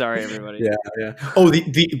going back. Sorry, everybody. Yeah. Oh,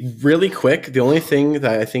 the really quick. The only thing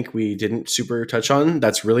that I think we didn't super touch on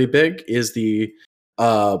that's really big is the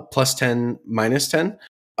 +10,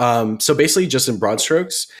 -10. So basically, just in broad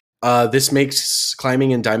strokes, this makes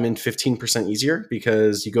climbing in Diamond 15% easier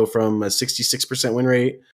because you go from a 66% win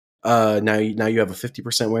rate. Now you have a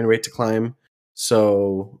 50% win rate to climb.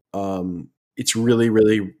 So it's really,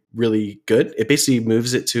 really, really good. It basically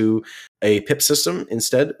moves it to a pip system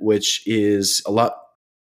instead, which is a lot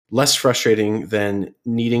less frustrating than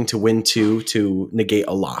needing to win 2 to negate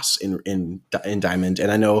a loss in Diamond.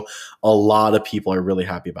 And I know a lot of people are really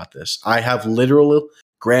happy about this. I have literal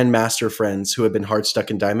Grandmaster friends who have been hard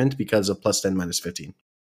stuck in Diamond because of +10, -15.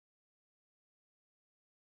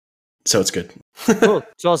 So it's good. Cool.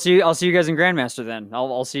 So I'll see you guys in Grandmaster then.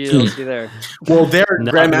 I'll see you there. Well, they're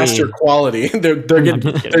Grandmaster quality.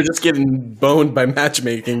 They're just getting boned by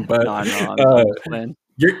matchmaking. But I'm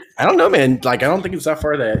I don't know, man. Like I don't think it's that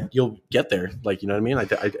far that you'll get there. Like you know what I mean? I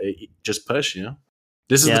just push. You know,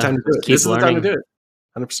 this is the time to do it. This is the time to do it.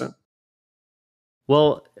 100%.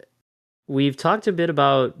 Well, we've talked a bit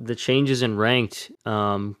about the changes in ranked.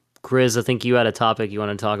 Grizz, I think you had a topic you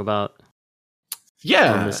want to talk about.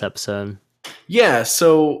 Yeah. On this episode. Yeah,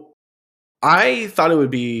 so I thought it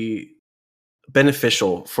would be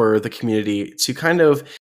beneficial for the community to kind of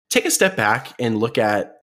take a step back and look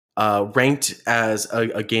at ranked as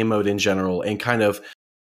a game mode in general and kind of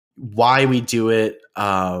why we do it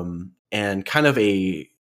and kind of a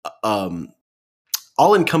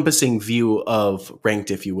all-encompassing view of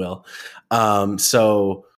ranked, if you will.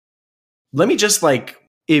 So let me just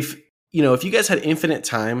if you guys had infinite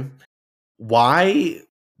time, why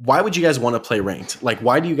would you guys want to play ranked? Like,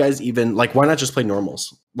 why do you guys even why not just play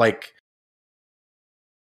normals? Like,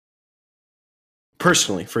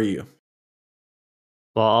 personally, for you.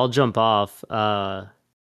 Well, I'll jump off. I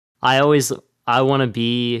want to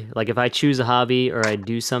be like, if I choose a hobby or I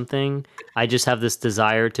do something, I just have this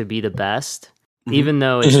desire to be the best, even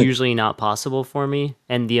though it's usually not possible for me.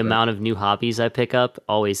 And the amount of new hobbies I pick up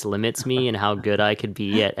always limits me and how good I could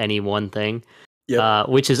be at any one thing. Yep.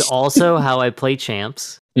 Which is also how I play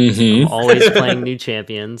champs. I'm always playing new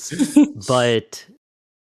champions, but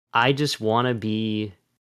I just want to be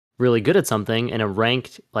really good at something, and a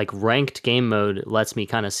ranked game mode lets me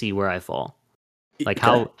kind of see where I fall. Like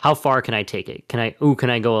Okay. how far can I take it? Can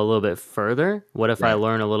I go a little bit further? What if I Right.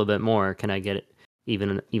 learn a little bit more? Can I get it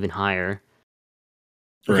even higher?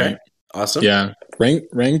 Okay. Right. Awesome. Yeah.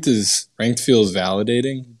 Ranked feels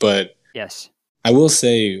validating, but Yes. I will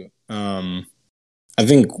say, I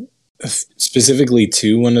think specifically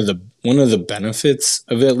too, one of the benefits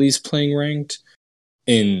of at least playing ranked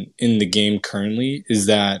in the game currently is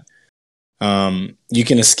that you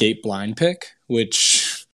can escape blind pick,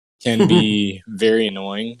 which can be very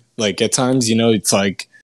annoying. Like at times, it's like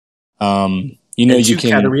And you two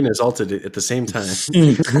can Katarinas ulted at the same time.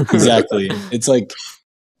 exactly. It's like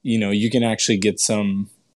you can actually get some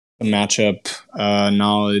matchup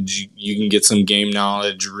knowledge. You can get some game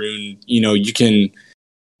knowledge. Rune. You can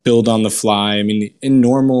build on the fly. I mean, in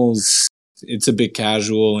normals, it's a bit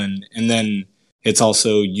casual, and then it's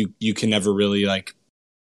also you can never really like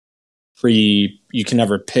you can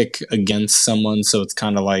never pick against someone, so it's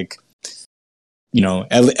kind of like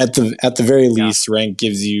at the very least, rank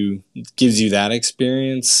gives you that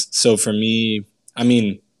experience. So for me, I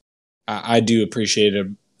mean, I do appreciate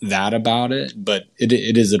that about it, but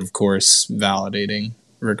it is of course validating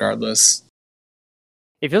regardless.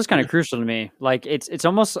 It feels kind of crucial to me. Like it's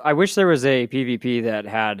almost. I wish there was a PvP that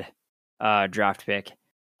had draft pick,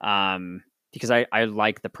 because I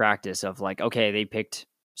like the practice of like, okay, they picked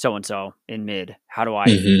so and so in mid. How do I?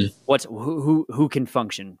 Mm-hmm. Who can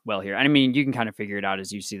function well here? And I mean, you can kind of figure it out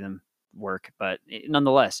as you see them work, but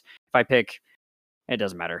nonetheless, if I pick, it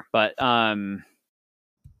doesn't matter. But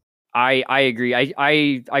I agree.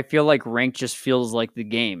 I feel like rank just feels like the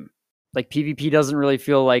game. Like PvP doesn't really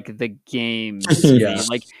feel like the game to Yeah. me.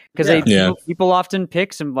 Like because Yeah. people often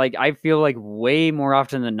pick some, like I feel like way more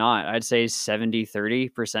often than not, I'd say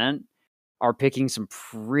 70-30% are picking some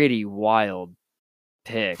pretty wild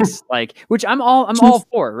picks. Like which I'm all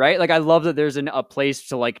for, right? Like I love that there's a place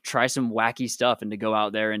to like try some wacky stuff and to go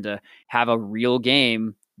out there and to have a real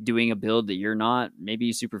game doing a build that you're not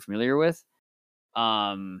maybe super familiar with. But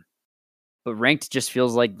ranked just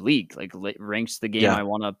feels like League. Like ranked's the game Yeah. I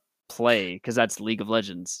want to play because that's League of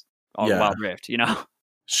Legends or Yeah. Wild Rift.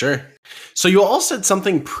 Sure. So you all said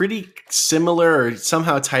something pretty similar or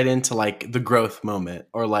somehow tied into like the growth moment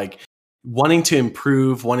or like wanting to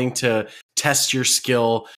improve, wanting to test your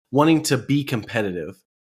skill, wanting to be competitive.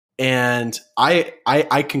 And I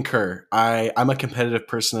concur. I'm a competitive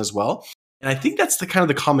person as well. And I think that's the kind of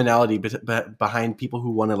the commonality behind people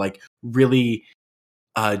who want to like really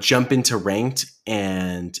jump into ranked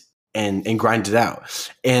and grind it out.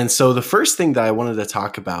 And so the first thing that I wanted to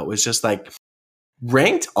talk about was just like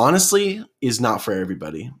ranked honestly is not for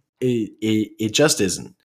everybody. It just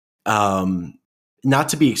isn't. Not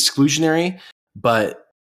to be exclusionary, but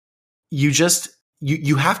you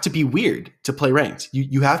have to be weird to play ranked.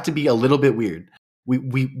 You have to be a little bit weird.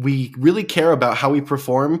 We really care about how we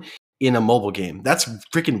perform in a mobile game. That's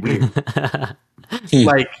freaking weird.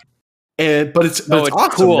 Like, but it's awesome,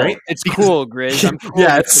 cool. right? It's cool, Grizz. I'm cool.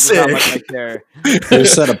 Yeah, it's sick. Like there. You're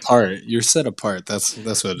set apart. You're set apart. That's what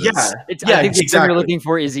it is. Yeah, I think the term you're looking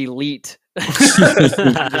for is elite. I'm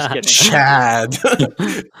just kidding. Chad.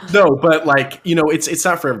 No, but like it's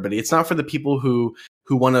not for everybody. It's not for the people who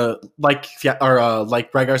want to like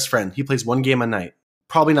Rygar's friend. He plays one game a night.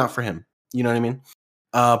 Probably not for him. You know what I mean?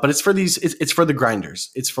 But it's for these. It's for the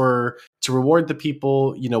grinders. It's to reward the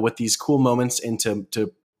people with these cool moments and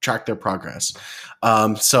to track their progress.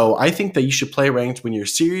 So I think that you should play ranked when you're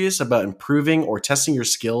serious about improving or testing your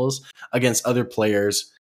skills against other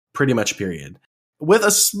players. Pretty much, period. With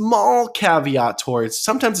a small caveat towards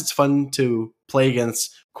sometimes it's fun to play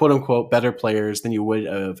against quote unquote better players than you would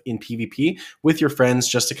have in PvP with your friends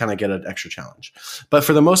just to kind of get an extra challenge. But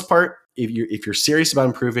for the most part, if you're serious about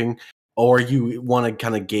improving or you want to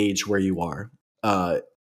kind of gauge where you are about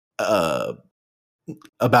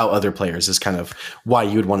other players is kind of why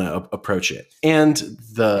you would want to approach it. And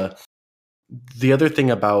the other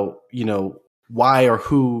thing about why or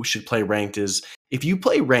who should play ranked is if you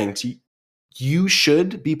play ranked, you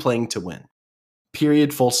should be playing to win.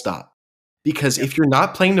 Period. Full stop. Because if you're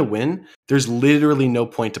not playing to win, there's literally no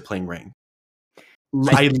point to playing ranked.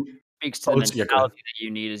 Speaks to the mentality that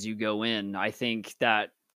you need as you go in. I think that.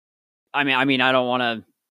 I mean, I don't want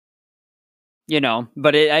to,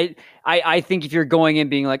 but I think if you're going in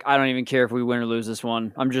being like, I don't even care if we win or lose this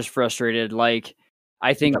one. I'm just frustrated. Like,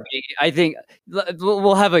 I think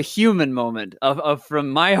we'll have a human moment of from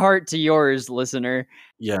my heart to yours, listener.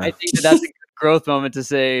 Yeah, I think that's a good growth moment to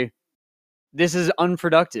say, this is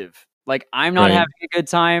unproductive. Like, I'm not having a good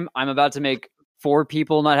time. I'm about to make 4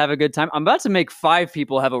 people not have a good time. I'm about to make 5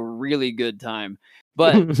 people have a really good time.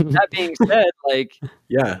 But that being said, like,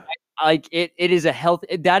 yeah, like it is a health.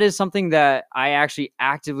 That is something that I actually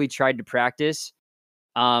actively tried to practice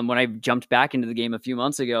when I jumped back into the game a few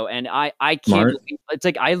months ago, and I can't. Smart. Believe, it's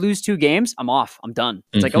like I lose 2 games, I'm off, I'm done.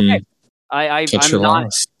 It's like Mhm. okay, Cut I'm your not.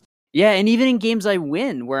 loss. Yeah, and even in games I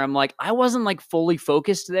win, where I'm like, I wasn't like fully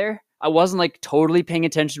focused there. I wasn't like totally paying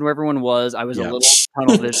attention to where everyone was. I was a Yeah.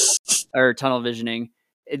 little tunnel visioning.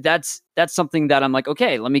 That's something that I'm like,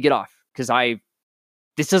 okay, let me get off because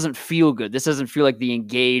this doesn't feel good. This doesn't feel like the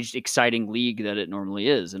engaged, exciting league that it normally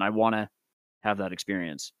is, and I want to have that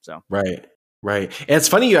experience. So Right. Right. And it's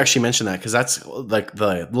funny you actually mentioned that because that's like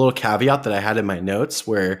the little caveat that I had in my notes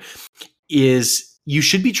where is you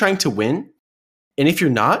should be trying to win. And if you're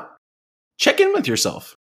not, check in with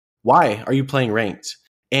yourself. Why are you playing ranked?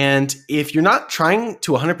 And if you're not trying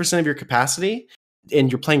to 100% of your capacity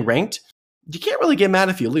and you're playing ranked, you can't really get mad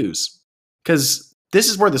if you lose. Because this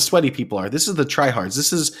is where the sweaty people are. This is the tryhards.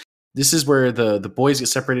 This is where the boys get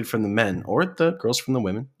separated from the men or the girls from the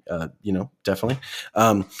women. Definitely.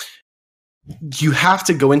 You have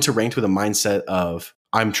to go into ranked with a mindset of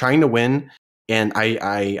I'm trying to win, and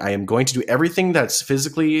I am going to do everything that's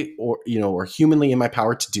physically or humanly in my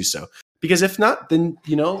power to do so. Because if not, then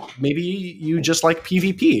maybe you just like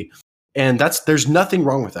PvP, and there's nothing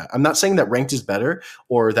wrong with that. I'm not saying that ranked is better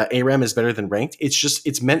or that ARAM is better than ranked. It's just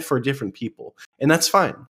it's meant for different people, and that's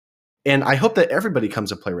fine. And I hope that everybody comes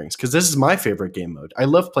to play ranked because this is my favorite game mode. I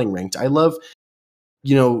love playing ranked. I love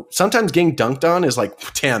sometimes getting dunked on is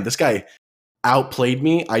like, damn, this guy outplayed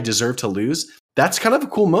me. I deserve to lose. That's kind of a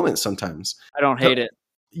cool moment sometimes. I don't hate it.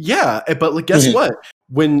 Yeah, but like, guess what?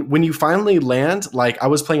 When you finally land, like I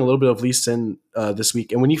was playing a little bit of Lee Sin this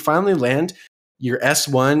week, and when you finally land, your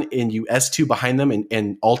S1 and you S2 behind them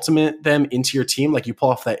and ultimate them into your team, like you pull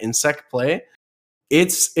off that insect play,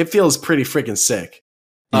 it feels pretty freaking sick.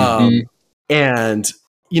 Mhm. And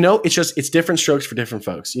it's different strokes for different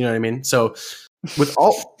folks. You know what I mean? So with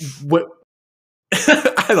all what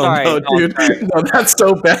I don't Sorry, know, no, dude. sorry. No, that's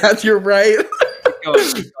so bad. You're right. Go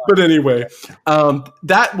ahead. But anyway,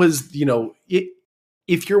 that was,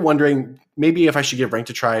 if you're wondering, maybe if I should give ranked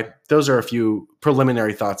a try, those are a few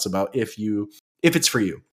preliminary thoughts about if it's for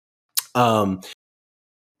you.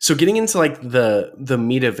 So getting into like the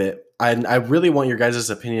meat of it, I really want your guys'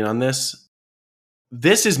 opinion on this.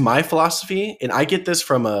 This is my philosophy, and I get this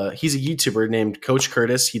from he's a YouTuber named Coach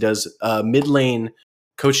Curtis. He does mid lane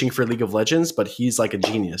coaching for League of Legends, but he's like a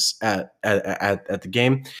genius at the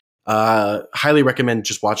game. Highly recommend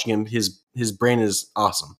just watching him. His brain is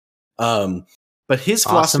awesome. But his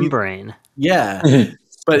philosophy, Awesome brain. yeah.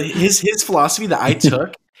 But his philosophy that I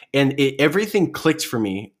took, and everything clicked for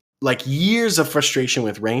me. Like years of frustration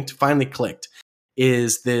with ranked finally clicked.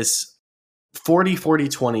 Is this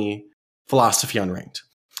 40-40-20 philosophy on ranked?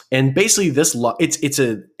 And basically, this law it's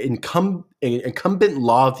an incumbent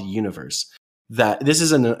law of the universe. That this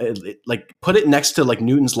is like put it next to like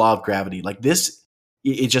Newton's law of gravity. Like this,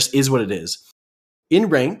 it just is what it is. In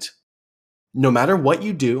ranked, no matter what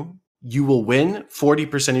you do, you will win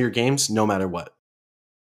 40% of your games no matter what.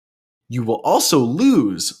 You will also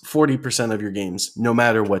lose 40% of your games no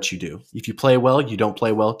matter what you do. If you play well, you don't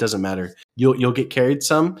play well, it doesn't matter. You'll get carried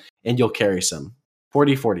some and you'll carry some.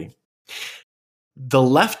 40-40. The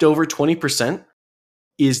leftover 20%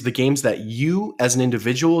 is the games that you as an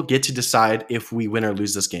individual get to decide if we win or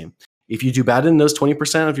lose this game. If you do bad in those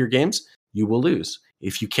 20% of your games, you will lose.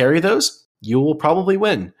 If you carry those, you will probably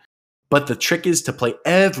win. But the trick is to play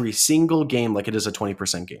every single game like it is a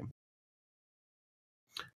 20% game.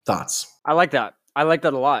 Thoughts? I like that. I like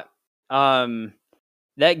that a lot.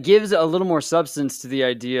 That gives a little more substance to the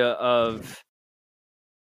idea of,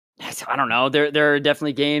 I don't know. There are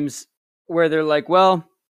definitely games where they're like, well,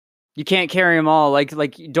 you can't carry them all.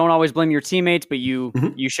 Like you don't always blame your teammates, but you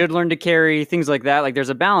should learn to carry, things like that. Like there's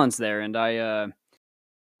a balance there, and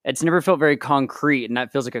it's never felt very concrete, and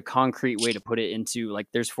that feels like a concrete way to put it into like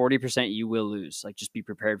there's 40% you will lose. Like just be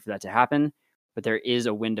prepared for that to happen. But there is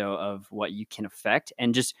a window of what you can affect,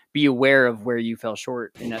 and just be aware of where you fell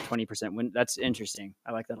short in that 20% win. That's interesting.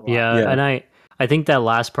 I like that a lot. Yeah, Yeah. and I think that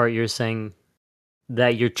last part you're saying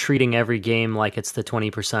that you're treating every game like it's the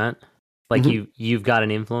 20%. Like you've got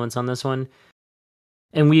an influence on this one.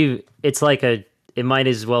 And it's like it might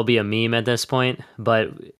as well be a meme at this point,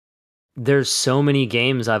 but there's so many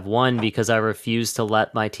games I've won because I refuse to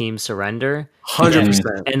let my team surrender.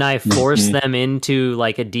 100%. And I force them into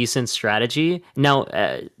like a decent strategy. Now,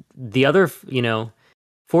 the other,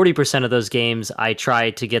 40% of those games, I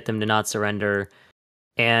try to get them to not surrender,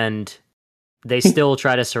 and they still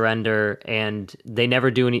try to surrender, and they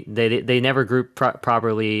never do any. They never group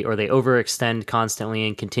properly, or they overextend constantly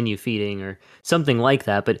and continue feeding, or something like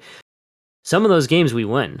that. But some of those games we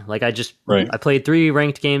win. Like I played 3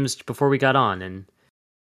 ranked games before we got on, and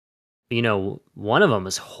one of them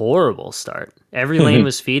was horrible start. Every lane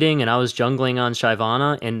was feeding, and I was jungling on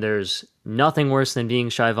Shyvana, and there's nothing worse than being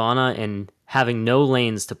Shyvana and having no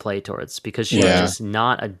lanes to play towards because she's just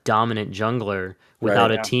not a dominant jungler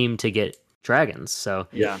without a team to get dragons. So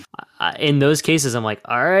in those cases, I'm like,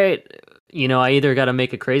 all right, I either got to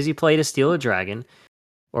make a crazy play to steal a dragon,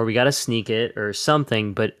 or we got to sneak it or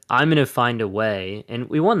something, but I'm going to find a way. And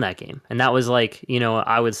we won that game. And that was like,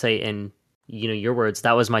 I would say in, your words,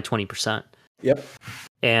 that was my 20%. Yep.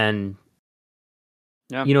 And,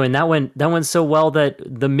 and that went so well that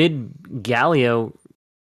the mid Galio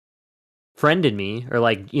friended me or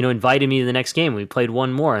invited me to the next game. We played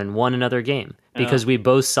one more and won another game because we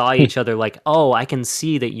both saw each other like, oh, I can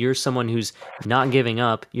see that you're someone who's not giving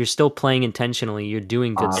up. You're still playing intentionally. You're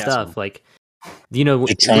doing good stuff. Like,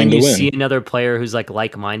 when you see another player who's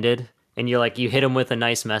like-minded and you're like, you hit him with a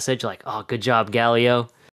nice message, like, oh, good job, Galio.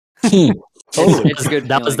 It's good.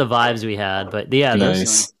 That was the vibes we had. But yeah,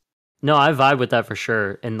 nice. No, I vibe with that for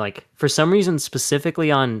sure. And like, for some reason,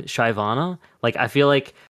 specifically on Shyvana, like, I feel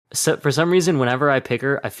like for some reason, whenever I pick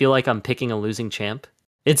her, I feel like I'm picking a losing champ.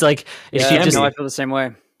 It's like, I feel the same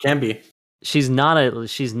way. Can be. She's not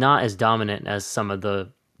as dominant as some of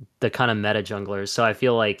the kind of meta junglers. So I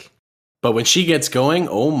feel like, but when she gets going,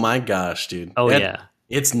 oh my gosh, dude. Oh, yeah.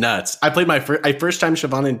 It's nuts. I played my first time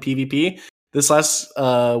Shyvana in PvP this last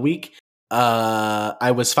week.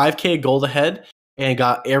 I was 5k gold ahead and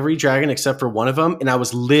got every dragon except for one of them. And I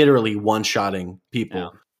was literally one-shotting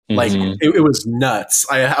people. Yeah. Like, it was nuts.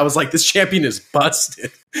 I was like, this champion is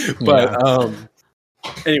busted. But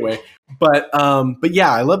anyway. But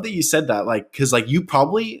yeah, I love that you said that. Like, because like you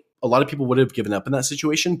probably... a lot of people would have given up in that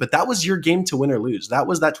situation, but that was your game to win or lose. That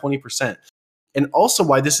was that 20%. And also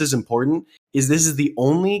why this is important is this is the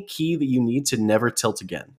only key that you need to never tilt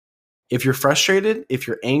again. If you're frustrated, if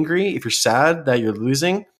you're angry, if you're sad that you're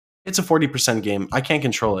losing, it's a 40% game. I can't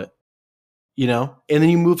control it, and then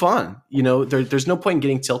you move on. There's no point in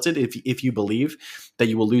getting tilted if you believe that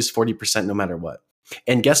you will lose 40% no matter what.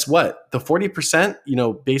 And guess what? The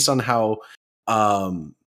 40%, based on how,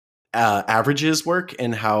 averages work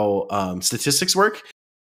and how statistics work,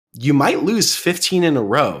 you might lose 15 in a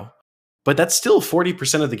row, but that's still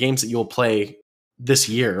 40% of the games that you'll play this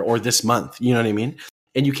year or this month. You know what I mean?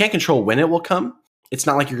 And you can't control when it will come. It's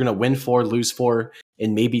not like you're going to win 4, lose 4,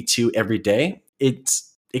 and maybe 2 every day. It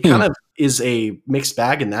kind of is a mixed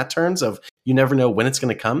bag in that terms of you never know when it's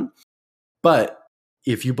going to come. But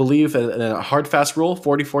if you believe in a hard, fast rule,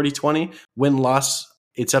 40, 40, 20, win, loss,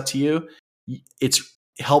 it's up to you. It's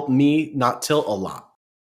helped me not tilt a lot.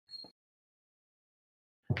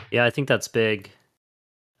 Yeah, I think that's big.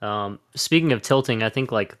 Speaking of tilting, I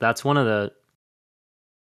think like that's one of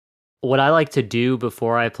what I like to do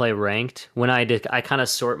before I play ranked. When I kind of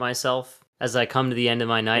sort myself as I come to the end of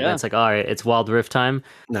my night, and it's like, all right, it's Wild Rift time.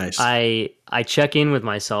 Nice. I check in with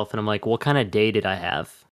myself, and I'm like, what kind of day did I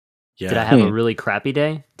have? Yeah. Did I have a really crappy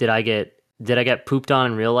day? Did I get pooped on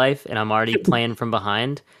in real life, and I'm already playing from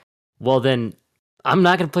behind? Well, then I'm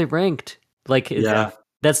not going to play ranked. Like,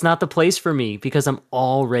 that's not the place for me because I'm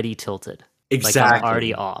already tilted. Exactly. Like, I'm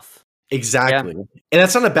already off. Exactly. Yeah. And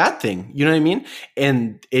that's not a bad thing. You know what I mean?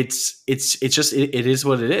 And it's just, it is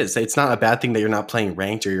what it is. It's not a bad thing that you're not playing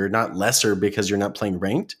ranked or you're not lesser because you're not playing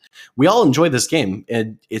ranked. We all enjoy this game.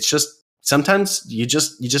 And it's just, sometimes you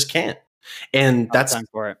just can't. And that's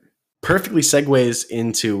perfectly segues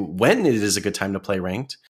into when it is a good time to play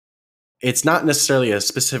ranked. It's not necessarily a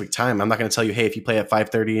specific time. I'm not going to tell you, hey, if you play at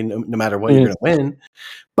 5:30, no matter what, you're going to win.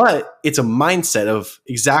 But it's a mindset of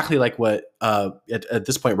exactly like what at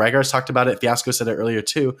this point, Rygar's talked about it. Fiasco said it earlier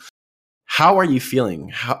too. How are you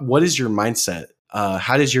feeling? What is your mindset?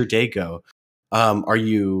 How does your day go? Are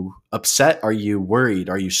you upset? Are you worried?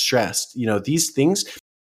 Are you stressed? These things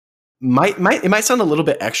it might sound a little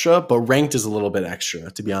bit extra, but ranked is a little bit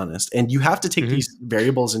extra, to be honest. And you have to take these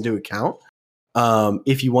variables into account.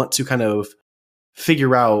 If you want to kind of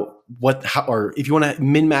figure out or if you want to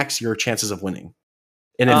min-max your chances of winning.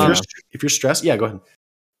 And if you're stressed, go ahead.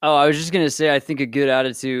 Oh, I was just going to say, I think a good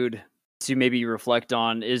attitude to maybe reflect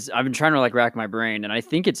on is I've been trying to rack my brain, and I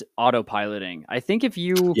think it's autopiloting. I think if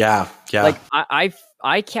you, like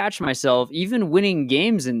I catch myself even winning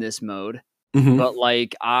games in this mode, but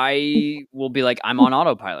I will be like, I'm on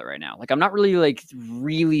autopilot right now. Like, I'm not really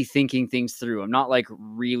really thinking things through. I'm not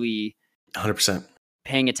really 100%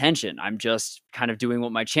 paying attention. I'm just kind of doing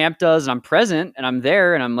what my champ does, and I'm present and I'm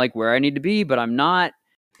there and I'm like where I need to be, but I'm not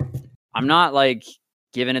like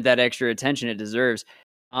giving it that extra attention it deserves.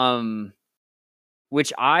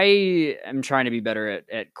 which I am trying to be better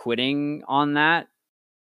at quitting on that,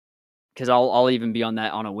 because I'll even be on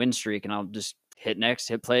that on a win streak and I'll just hit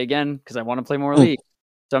play again because I want to play more League.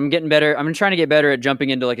 So I'm getting better. I'm trying to get better at jumping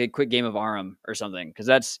into like a quick game of Aram or something, because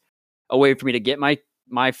that's a way for me to get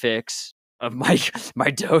my fix of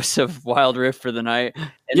my dose of Wild Rift for the night.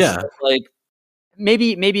 And like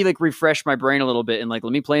maybe like refresh my brain a little bit and like,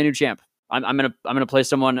 let me play a new champ. I'm gonna play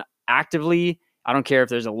someone actively. I don't care if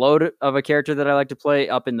there's a load of a character that I like to play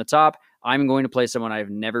up in the top. I'm going to play someone I've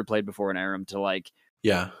never played before in Aram to like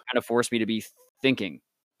kind of force me to be thinking.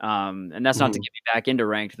 And that's not to get me back into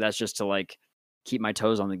ranked. That's just to like keep my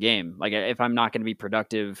toes on the game. Like if I'm not going to be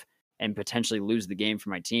productive and potentially lose the game for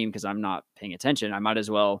my team because I'm not paying attention, I might as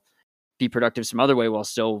well be productive some other way while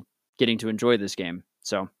still getting to enjoy this game.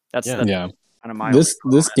 So that's kind of my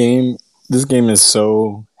this game is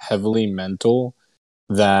so heavily mental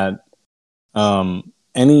that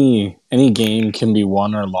any game can be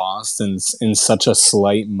won or lost in such a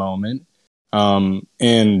slight moment,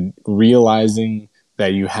 and realizing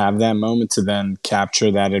that you have that moment to then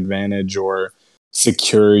capture that advantage or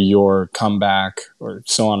secure your comeback or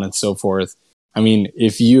so on and so forth. I mean,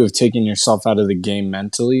 if you have taken yourself out of the game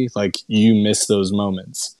mentally, like, you miss those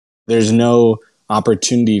moments. There's no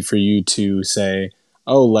opportunity for you to say,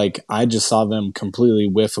 oh, like, I just saw them completely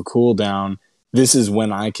whiff a cooldown. This is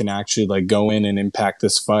when I can actually like go in and impact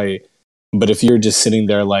this fight. But if you're just sitting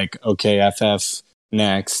there like, okay, FF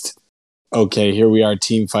next, okay, here we are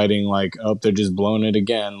team fighting, like, oh, they're just blowing it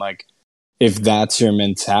again. Like, if that's your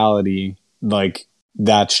mentality, like,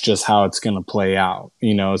 that's just how it's going to play out,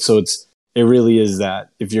 you know? So it really is that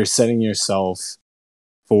if you're setting yourself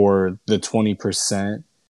for the 20%,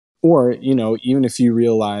 or, you know, even if you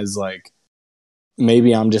realize like,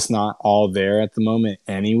 maybe I'm just not all there at the moment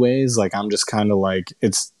anyways, like, I'm just kind of like,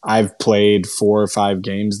 I've played 4 or 5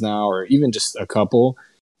 games now, or even just a couple,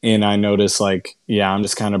 and I notice like, yeah, I'm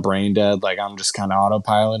just kind of brain dead. Like, I'm just kind of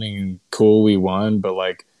autopiloting, and cool, we won. But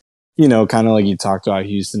like, you know, kind of like you talked about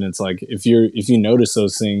Houston, it's like, if you notice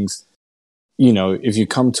those things, you know, if you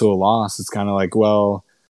come to a loss, it's kind of like, well,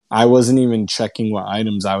 I wasn't even checking what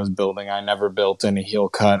items I was building. I never built any heal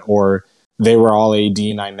cut, or they were all AD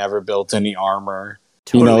and I never built any armor.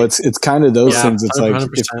 Totally. You know, it's kind of those things. It's 100%,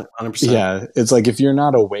 like, 100%. Yeah, it's like, if you're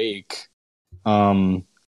not awake, you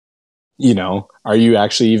know, are you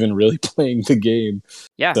actually even really playing the game?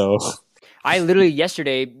 Yeah. So I literally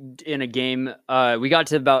yesterday in a game, we got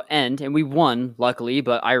to about end and we won, luckily,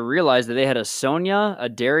 but I realized that they had a Sonya, a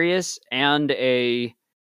Darius, and a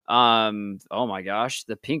oh my gosh,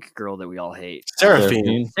 the pink girl that we all hate.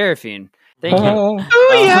 Seraphine. Thank you.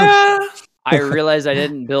 Oh yeah. I realized I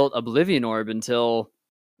didn't build Oblivion Orb until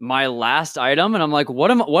my last item, and I'm like, what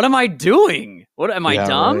am I doing? What am I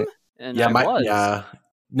dumb? Right. And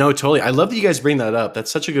No, totally. I love that you guys bring that up. That's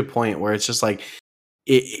such a good point, where it's just like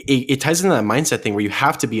it ties into that mindset thing where you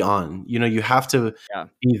have to be on. You know, you have to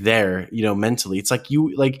be there, you know, mentally. It's like,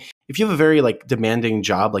 if you have a very like demanding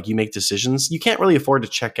job, like, you make decisions, you can't really afford to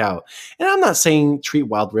check out. And I'm not saying treat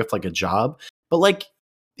Wild Rift like a job, but like,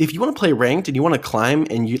 if you want to play ranked and you want to climb,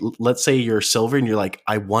 and let's say you're silver and you're like,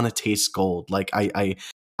 I want to taste gold. Like, I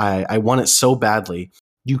want it so badly.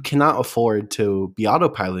 You cannot afford to be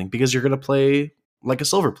autopiloting, because you're going to play like a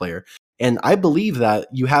silver player. And I believe that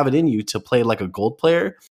you have it in you to play like a gold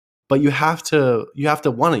player, but you have to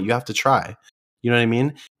want it. You have to try. You know what I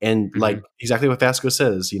mean? And like exactly what Vasco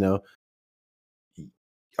says, you know,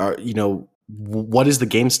 what is the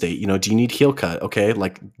game state? You know, do you need heal cut? Okay.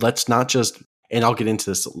 Like, let's not just, and I'll get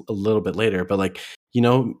into this a little bit later, but like, you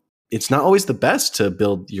know, it's not always the best to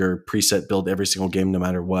build your preset build every single game, no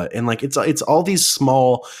matter what. And like, it's all these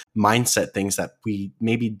small mindset things that we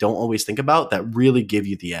maybe don't always think about that really give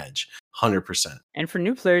you the edge. 100%. And for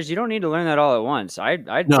new players, you don't need to learn that all at once. I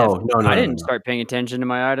didn't start paying attention to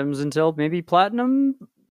my items until maybe Platinum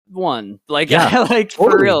 1. Like, like totally.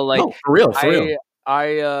 For real. Like, no, for real.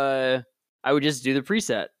 I would just do the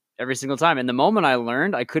preset every single time. And the moment I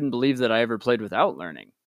learned, I couldn't believe that I ever played without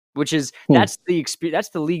learning. Which is that's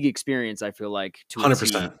the league experience. I feel like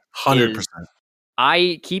 100%.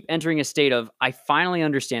 I keep entering a state of, I finally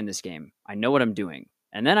understand this game. I know what I'm doing,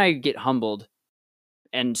 and then I get humbled,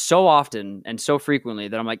 and so often and so frequently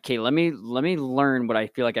that I'm like, okay, let me learn what I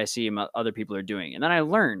feel like I see other people are doing, and then I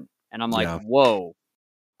learn, and I'm like, whoa,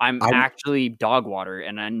 I'm actually dog water,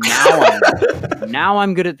 and now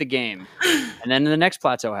I'm good at the game. And then the next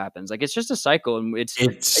plateau happens. Like, it's just a cycle, and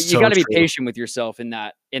you got to be patient with yourself in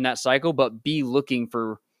that cycle, but be looking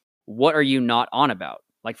for what are you not on about.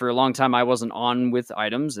 Like, for a long time, I wasn't on with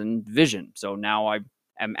items and vision, so now I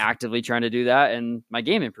am actively trying to do that, and my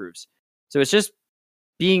game improves. So it's just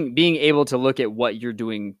being able to look at what you're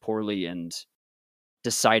doing poorly and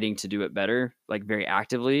deciding to do it better, like very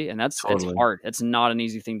actively, and it's hard. It's not an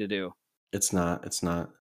easy thing to do. It's not.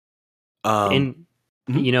 And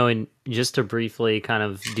Mhm. you know, and just to briefly kind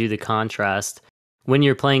of do the contrast, when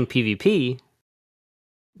you're playing PvP,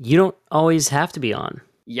 you don't always have to be on.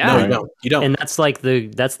 Yeah, No, you don't. And that's like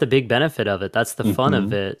that's the big benefit of it. That's the fun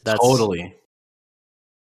of it. That's Totally.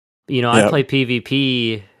 You know, I play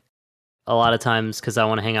PvP a lot of times because I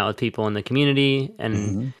want to hang out with people in the community,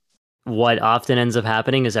 and what often ends up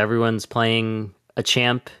happening is everyone's playing a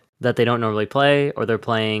champ that they don't normally play, or they're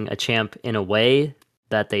playing a champ in a way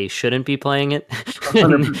that they shouldn't be playing it.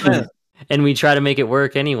 100%. And we try to make it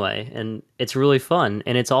work anyway, and it's really fun,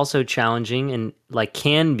 and it's also challenging, and like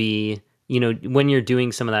can be, you know, when you're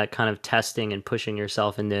doing some of that kind of testing and pushing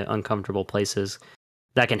yourself into uncomfortable places,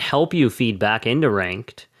 that can help you feed back into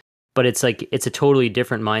ranked, but it's like it's a totally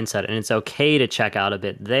different mindset, and it's okay to check out a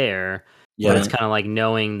bit there. But it's kind of like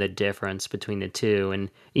knowing the difference between the two. And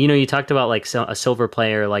you know, you talked about like a silver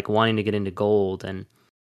player like wanting to get into gold, and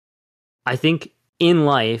I think in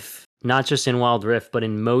life, not just in Wild Rift, but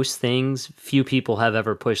in most things, few people have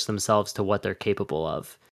ever pushed themselves to what they're capable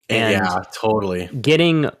of. And yeah, totally.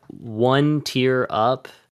 Getting one tier up,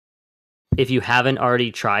 if you haven't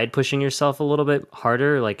already tried pushing yourself a little bit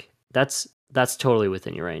harder, like that's totally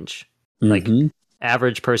within your range. Like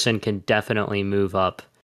average person can definitely move up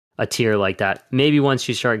a tier like that. Maybe once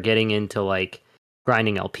you start getting into like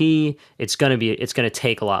grinding LP, it's gonna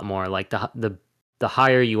take a lot more. Like the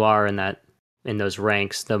higher you are in those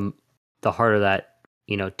ranks, the harder that,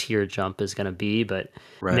 you know, tier jump is gonna be. But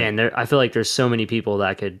man, I feel like there's so many people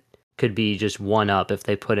that could be just one up if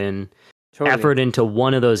they put in effort into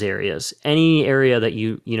one of those areas. Any area that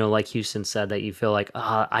you know, like Houston said, that you feel like,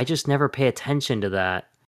 I just never pay attention to that.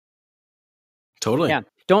 Totally. Yeah.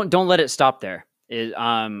 Don't let it stop there.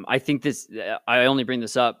 I think this. I only bring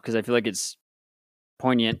this up because I feel like it's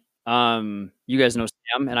poignant. You guys know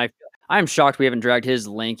Sam, and I'm shocked we haven't dragged his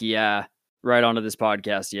lanky right onto this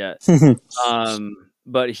podcast yet.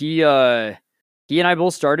 But he and I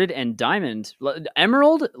both started, and Diamond,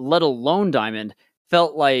 Emerald, let alone Diamond,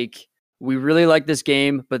 felt like we really like this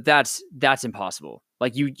game, but that's impossible.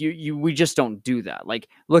 Like we just don't do that. Like,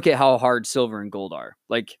 look at how hard Silver and Gold are.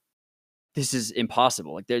 Like, this is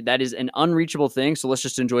impossible. Like, that is an unreachable thing. So let's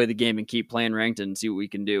just enjoy the game and keep playing ranked and see what we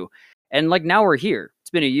can do. And like, now we're here. It's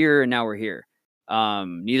been a year, and now we're here.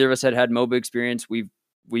 Neither of us had MOBA experience. We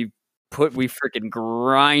freaking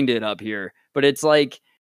grinded up here, but it's like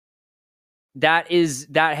that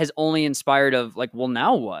has only inspired of like, well,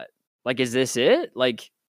 now what? Like, is this it? Like,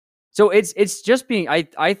 so it's just being.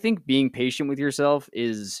 I think being patient with yourself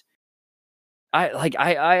is. I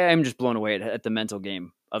am just blown away at the mental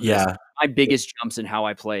game of this. My biggest jumps in how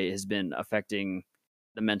I play has been affecting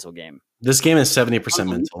the mental game. This game is 70%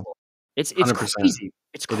 mental. It's 100%. Crazy.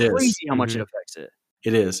 It's crazy how much it affects it.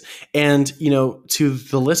 It is. And, you know, to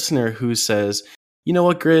the listener who says, you know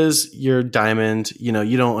what, Grizz, you're Diamond, you know,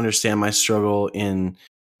 you don't understand my struggle in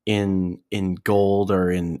gold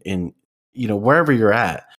or in you know, wherever you're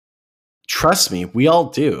at. Trust me, we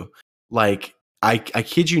all do. Like, I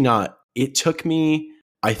kid you not, it took me,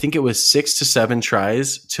 I think it was 6 to 7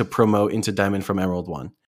 tries to promote into Diamond from Emerald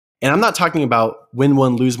 1. And I'm not talking about win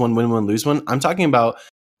one, lose one, win one, lose one. I'm talking about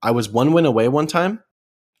I was 1 win away one time.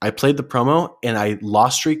 I played the promo and I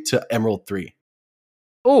lost streak to Emerald 3.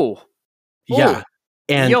 Oh. Yeah.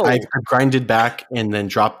 And I grinded back and then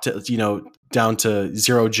dropped to, you know, down to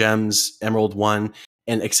 0 gems, Emerald 1,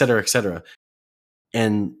 and et cetera, et cetera.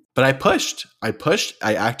 But I pushed.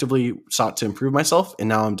 I actively sought to improve myself, and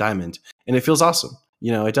now I'm Diamond. And it feels awesome.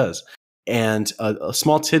 You know, it does. And a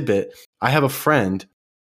small tidbit, I have a friend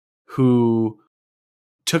who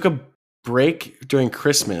took a break during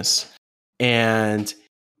Christmas, and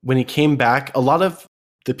when he came back, a lot of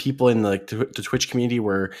the people in the Twitch community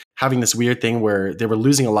were having this weird thing where they were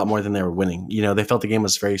losing a lot more than they were winning. You know, they felt the game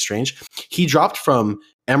was very strange. He dropped from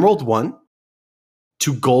Emerald 1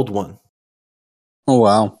 to Gold 1. Oh,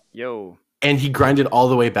 wow. Yo. And he grinded all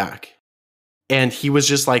the way back. And he was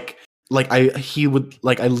just like I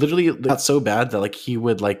literally got so bad that like we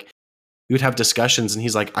would have discussions and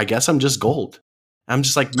he's like, I guess I'm just gold. I'm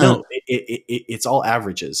just like, no, it's all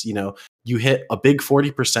averages. You know, you hit a big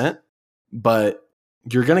 40%, but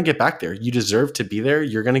you're going to get back there. You deserve to be there.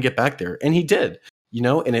 You're going to get back there. And he did, you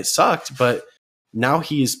know, and it sucked, but now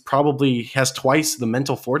he's probably has twice the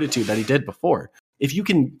mental fortitude that he did before. If you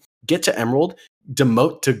can get to Emerald,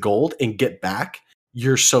 demote to gold and get back,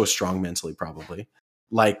 you're so strong mentally, probably.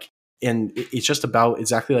 Like, and it's just about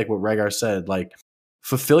exactly like what Rhaegar said, like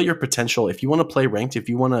fulfill your potential. If you want to play ranked, if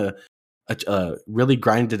you want to really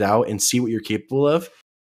grind it out and see what you're capable of,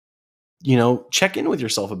 you know, check in with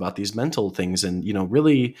yourself about these mental things and, you know,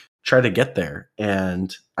 really try to get there.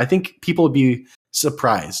 And I think people would be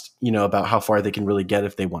surprised, you know, about how far they can really get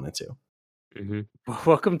if they wanted to. Mm-hmm.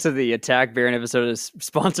 Welcome to the Attack Baron episode is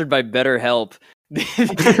sponsored by BetterHelp.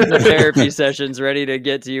 The therapy session's ready to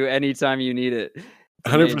get to you anytime you need it.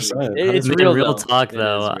 100%. It's Man, real talk It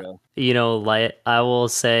though. is real. You know, like I will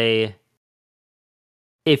say,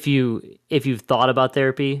 if you've thought about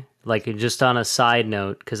therapy, like just on a side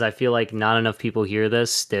note, because I feel like not enough people hear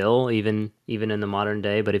this still, even in the modern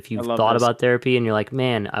day. But if you've love thought this. about therapy and you're like,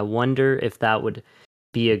 man, I wonder if that would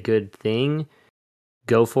be a good thing,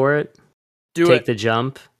 go for it. Take the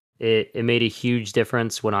jump. It made a huge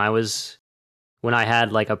difference when I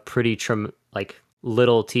had like a pretty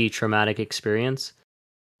little t traumatic experience.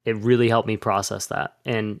 It really helped me process that.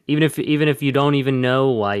 And even if you don't even know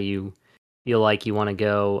why you feel like you want to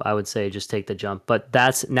go, I would say just take the jump. But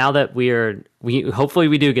that's now that we hopefully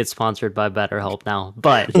we do get sponsored by BetterHelp now.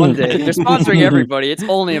 But One day they're sponsoring everybody. It's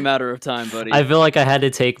only a matter of time, buddy. I feel like I had to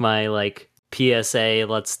take my like PSA,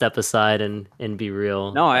 let's step aside and be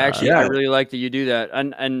real. No, I Yeah. really like that you do that.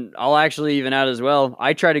 And I'll actually even add as well,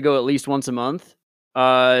 I try to go at least once a month.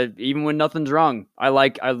 Even when nothing's wrong. I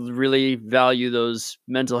really value those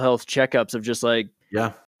mental health checkups of just like,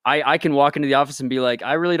 Yeah. I can walk into the office and be like,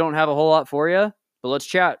 I really don't have a whole lot for you, but let's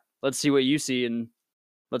chat. Let's see what you see and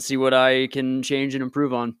let's see what I can change and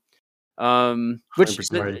improve on. Which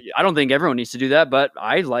 100%. I don't think everyone needs to do that, but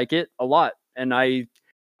I like it a lot. And I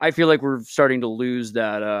feel like we're starting to lose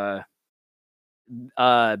that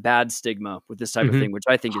bad stigma with this type of thing, which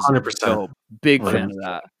I think is 100%. dope. Big Right. fan of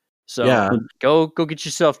that. So Yeah. go get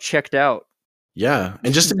yourself checked out. Yeah.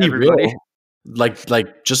 And just to be Everybody. real,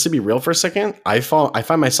 like just to be real for a second, I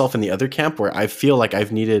find myself in the other camp where I feel like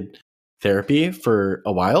I've needed therapy for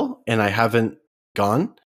a while and I haven't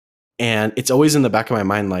gone. And it's always in the back of my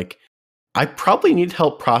mind, like, I probably need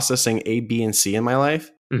help processing A, B, and C in my life.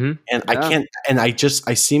 Mhm. And I Yeah. can't, and I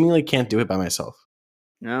seemingly can't do it by myself.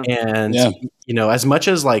 Yeah. And, Yeah. you know, as much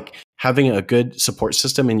as like having a good support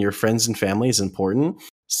system in your friends and family is important,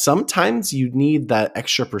 sometimes you need that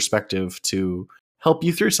extra perspective to help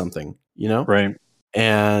you through something, you know? Right.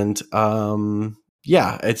 And,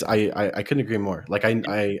 yeah, I couldn't agree more. Like I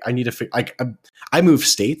need to I moved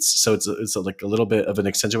states, so it's like a little bit of an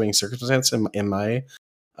accentuating circumstance in my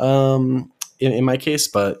case,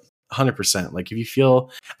 but 100%. Like if you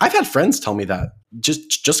feel, I've had friends tell me that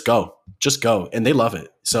just go, and they love it.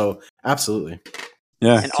 So absolutely.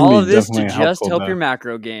 Yeah. And it can all be of this to definitely just helpful help to- your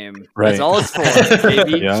macro game. Right. That's all it's for,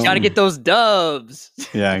 baby. Yeah. Got to get those dubs.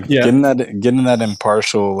 Yeah, Yeah. getting that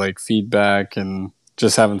impartial like feedback and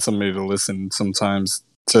just having somebody to listen sometimes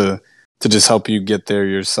to just help you get there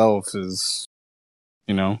yourself is,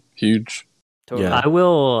 you know, huge. Totally. Yeah. I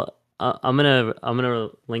will. I'm gonna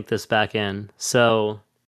link this back in. So,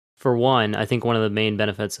 for one, I think one of the main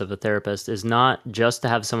benefits of a therapist is not just to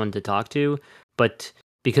have someone to talk to, but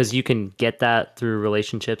because you can get that through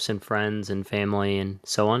relationships and friends and family and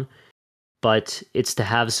so on. But it's to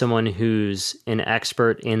have someone who's an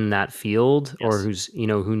expert in that field, or Yes. who's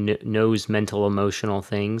who knows mental emotional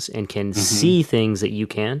things and can Mhm. see things that you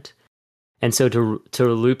can't. And so to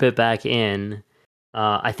loop it back in.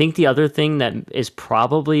 I think the other thing that is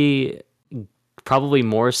probably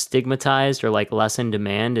more stigmatized or like less in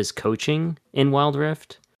demand is coaching in Wild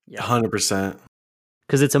Rift, 100%.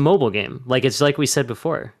 because it's a mobile game. Like it's like we said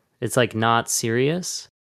before, it's like not serious.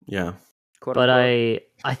 Yeah. Quote, But unquote.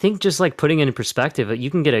 I think just like putting it in perspective, you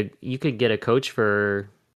could get a coach for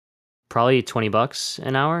probably $20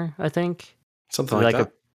 an hour. I think Something Like like a-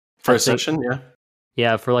 that. For I a think- session, yeah.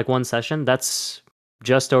 Yeah, for like one session, that's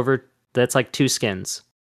like 2 skins.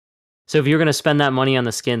 So if you're going to spend that money on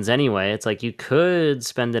the skins anyway, it's like you could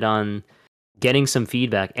spend it on getting some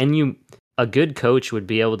feedback. And a good coach would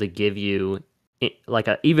be able to give you like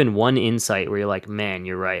even one insight where you're like, man,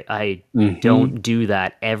 you're right. I Mhm. don't do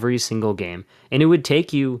that every single game. And it would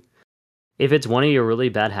take you, if it's one of your really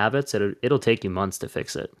bad habits, it'll take you months to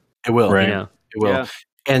fix it. It will. Right. You know? It will. Yeah.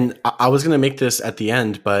 And I was going to make this at the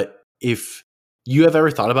end, but if you have ever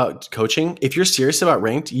thought about coaching, if you're serious about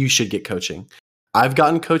ranked, you should get coaching. I've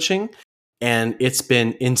gotten coaching and it's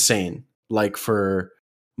been insane. Like for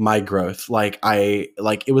my growth,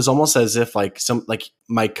 it was almost as if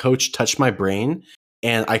my coach touched my brain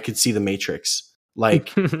and I could see the Matrix,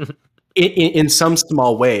 like in some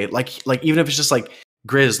small way. Like even if it's just like,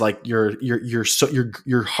 Grizz, like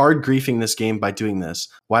you're hard griefing this game by doing this.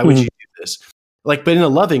 Why would you do this? Like, but in a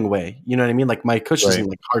loving way, you know what I mean? Like my coach doesn't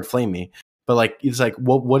like hard flame me, but like he's like,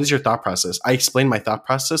 what is your thought process? I explained my thought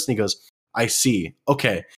process, and he goes, I see.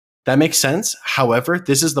 Okay, that makes sense. However,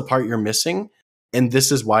 this is the part you're missing. And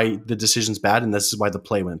this is why the decision's bad. And this is why the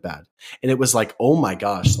play went bad. And it was like, oh my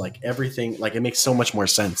gosh, like everything, like it makes so much more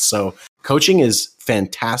sense. So coaching is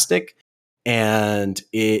fantastic. And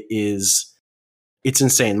it's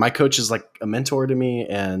insane. My coach is like a mentor to me.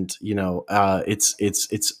 And,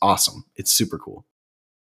 it's awesome. It's super cool.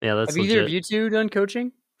 Yeah, that's Have legit. either of you two done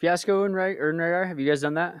coaching? Fiasco and Rygar? Have you guys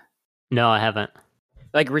done that? No, I haven't.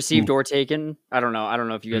 Like received or taken? I don't know. I don't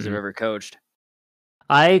know if you guys have Mhm. ever coached.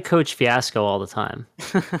 I coach Fiasco all the time.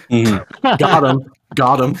 Got him.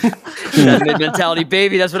 That mid-mentality,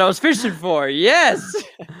 baby. That's what I was fishing for. Yes.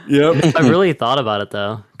 Yep. I really thought about it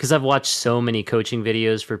though, because I've watched so many coaching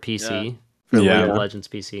videos for PC, for Yeah. League of Legends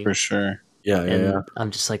PC, For sure. Yeah. and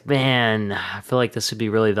I'm just like, man, I feel like this would be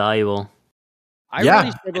really valuable. I Yeah,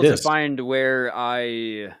 really struggle it to is. find where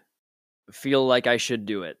I feel like I should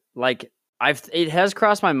do it. Like it has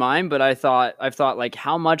crossed my mind, but I've thought like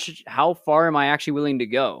how far am I actually willing to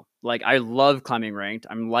go? Like I love climbing ranked.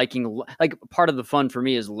 I'm liking like part of the fun for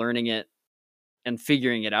me is learning it and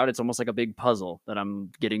figuring it out. It's almost like a big puzzle that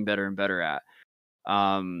I'm getting better and better at.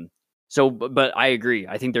 But I agree.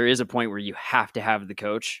 I think there is a point where you have to have the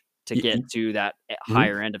coach to get to that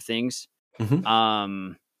higher end of things.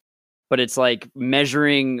 Mhm. But it's like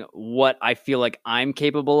measuring what I feel like I'm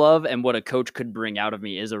capable of and what a coach could bring out of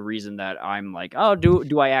me is a reason that I'm like, oh,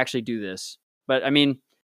 do I actually do this? But I mean,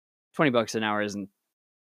 $20 an hour isn't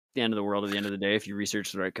the end of the world at the end of the day if you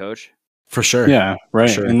research the right coach. For sure. Yeah, right.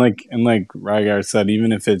 Sure. And like Rygar said,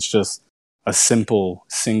 even if it's just a simple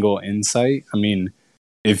single insight, I mean,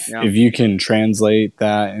 if you can translate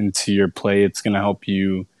that into your play, it's going to help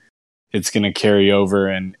you. It's going to carry over.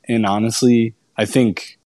 And honestly, I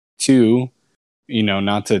think too,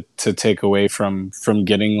 not to take away from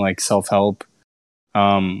getting like self-help.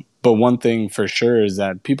 But one thing for sure is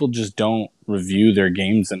that people just don't review their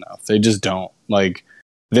games enough. They just don't. Like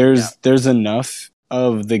there's enough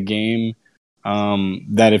of the game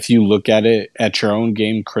that if you look at it at your own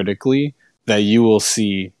game critically, that you will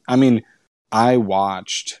see. I mean, I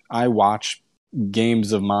watched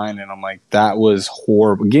games of mine and I'm like, that was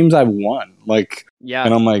horrible. Games I've won. Like,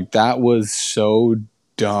 and I'm like, that was so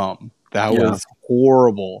dumb. That was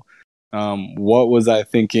horrible. What was I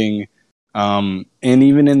thinking? And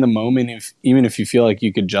even in the moment, even if you feel like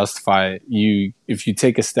you could justify it, if you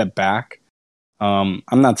take a step back, I'm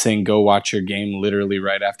not saying go watch your game literally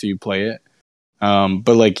right after you play it.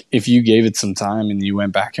 But like if you gave it some time and you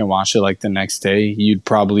went back and watched it like the next day, you'd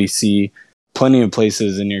probably see plenty of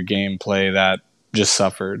places in your gameplay that just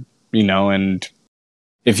suffered, and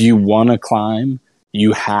if you want to climb,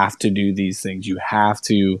 you have to do these things. You have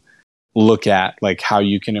to look at like how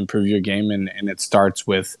you can improve your game. And it starts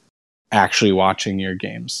with actually watching your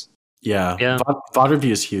games. Yeah. VOD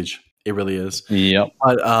review is huge. It really is. Yep.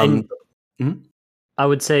 But, I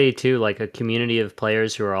would say too, like a community of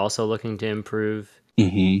players who are also looking to improve.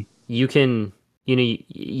 Mm-hmm. You can,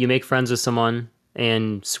 you make friends with someone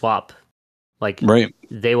and swap. Like, right.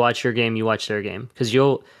 They watch your game, you watch their game, because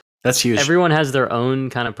that's huge. Everyone has their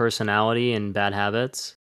own kind of personality and bad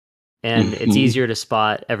habits, and it's easier to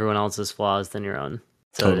spot everyone else's flaws than your own.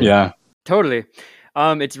 So, Totally.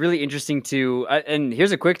 It's really interesting to, and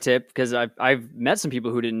here's a quick tip because I've met some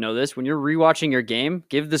people who didn't know this. When you're rewatching your game,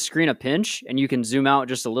 give the screen a pinch, and you can zoom out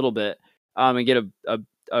just a little bit, and get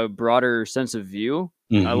a broader sense of view.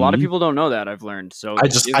 Mm-hmm. A lot of people don't know that. I've learned. So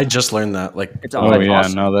I just learned that. Like, it's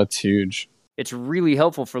awesome. No, that's huge. It's really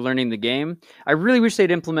helpful for learning the game. I really wish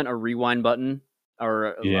they'd implement a rewind button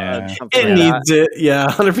or something it like needs that. it. Yeah,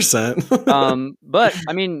 100%. But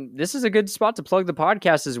I mean, this is a good spot to plug the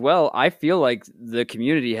podcast as well. I feel like the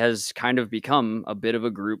community has kind of become a bit of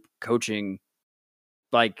a group coaching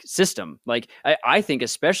like system. Like I think,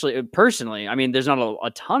 especially personally, I mean, there's not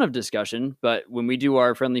a ton of discussion, but when we do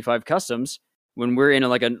our Friendly Five customs, when we're in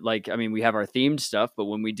we have our themed stuff, but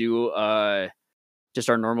when we do just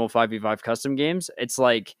our normal 5v5 custom games, it's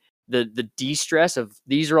like the de-stress of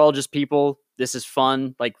these are all just people. This is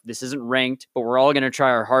fun. Like this isn't ranked, but we're all going to try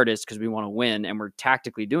our hardest because we want to win. And we're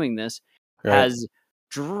tactically doing this has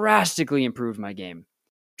drastically improved my game.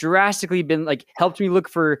 Drastically been like helped me look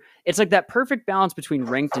for, it's like that perfect balance between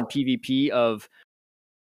ranked and PvP of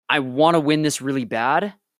I want to win this really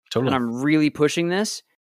bad. Totally. And I'm really pushing this,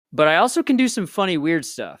 but I also can do some funny, weird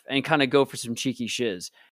stuff and kind of go for some cheeky shiz.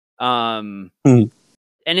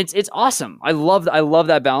 And it's awesome. I love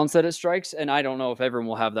that balance that it strikes. And I don't know if everyone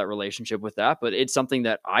will have that relationship with that, but it's something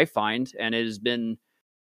that I find, and it has been,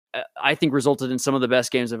 I think, resulted in some of the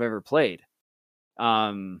best games I've ever played. So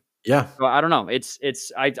I don't know.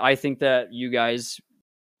 I think that you guys,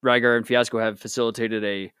 Rygar and Fiasco, have facilitated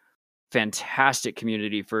a fantastic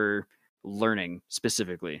community for learning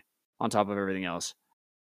specifically on top of everything else.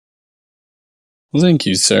 Well, thank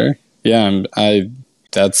you, sir. Yeah,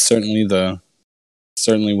 that's certainly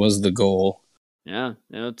was the goal. Yeah,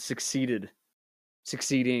 it succeeding.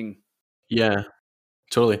 Yeah,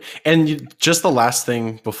 totally. And just the last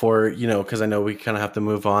thing before, because I know we kind of have to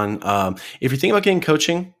move on. If you're thinking about getting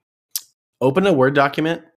coaching, open a Word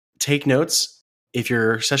document, take notes. If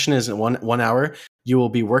your session is in 1 hour, you will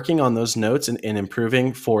be working on those notes and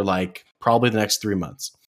improving for like probably the next 3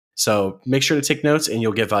 months. So make sure to take notes and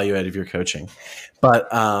you'll get value out of your coaching. But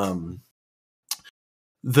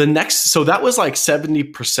so that was like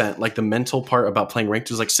 70%, like the mental part about playing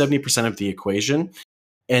ranked was like 70% of the equation.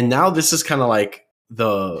 And now this is kind of like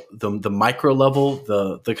the micro level,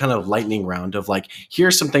 the kind of lightning round of like,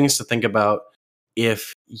 here's some things to think about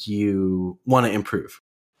if you want to improve,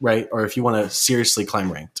 right? Or if you want to seriously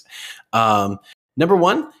climb ranked. Number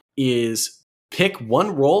one is pick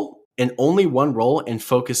one role and only one role and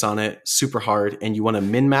focus on it super hard. And you want to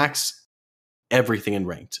min-max everything in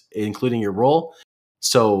ranked, including your role.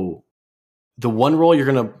 So the one role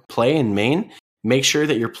you're going to play in main, make sure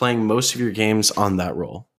that you're playing most of your games on that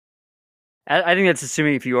role. I think that's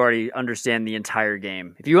assuming if you already understand the entire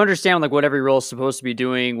game. If you understand like what every role is supposed to be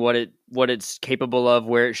doing, what it's capable of,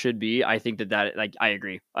 where it should be, I think that like I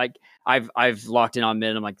agree. Like I've locked in on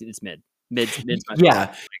mid. I'm like it's mid.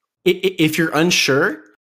 Yeah. If you're unsure,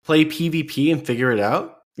 play PvP and figure it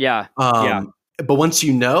out. Yeah. But once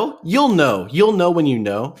you'll know when you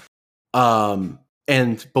know.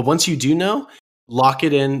 But once you do know, lock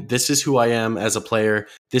it in. This is who I am as a player.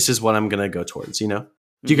 This is what I'm going to go towards, Do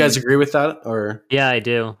you guys agree with that? Or Yeah, I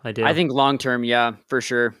do. I think long term, yeah, for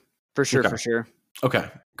sure. Okay. For sure. Okay,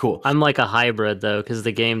 cool. I'm like a hybrid though, because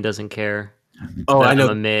the game doesn't care. Oh, I know.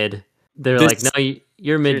 I'm a mid. They're like, no,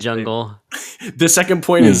 you're mid jungle. The second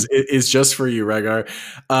point is just for you, Rhaegar.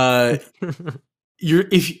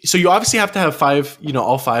 You obviously have to have 5,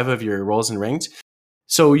 all 5 of your roles in ranked.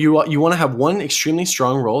 So you want to have one extremely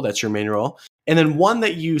strong role, that's your main role, and then one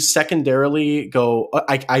that you secondarily go,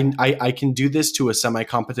 I can do this to a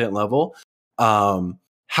semi-competent level.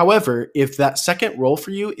 However, if that second role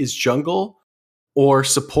for you is jungle or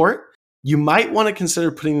support, you might want to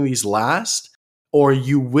consider putting these last, or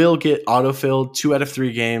you will get autofilled 2 out of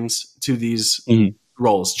 3 games to these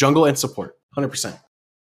roles, jungle and support, 100%.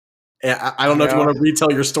 I don't know if you want to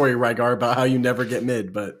retell your story, Rhaegar, about how you never get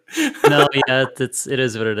mid, but no, yeah, it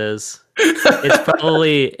is what it is. It's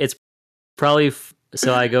probably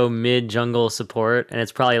so I go mid jungle support, and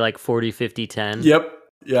it's probably like 40-50-10. Yep,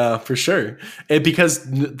 yeah, for sure. Because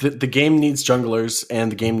the game needs junglers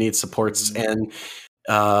and the game needs supports, and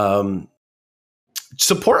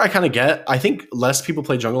support I kind of get. I think less people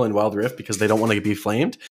play jungle in Wild Rift because they don't want to be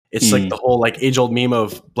flamed. It's like the whole like age-old meme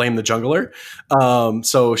of blame the jungler.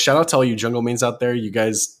 So shout out to all you jungle mains out there. You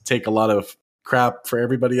guys take a lot of crap for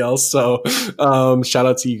everybody else. So shout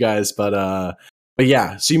out to you guys. But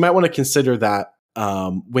yeah, so you might want to consider that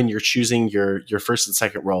when you're choosing your first and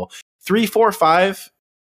second role. 3, 4, 5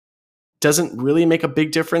 doesn't really make a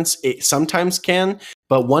big difference. It sometimes can,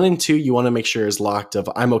 but 1 and 2 you want to make sure is locked of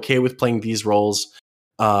I'm okay with playing these roles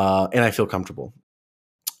and I feel comfortable.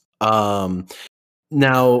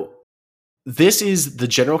 Now, this is the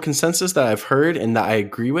general consensus that I've heard and that I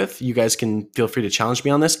agree with. You guys can feel free to challenge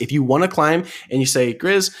me on this. If you want to climb and you say,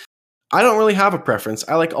 Grizz, I don't really have a preference.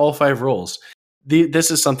 I like all 5 roles. This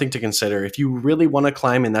is something to consider. If you really want to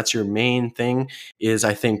climb and that's your main thing, is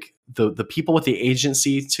I think the people with the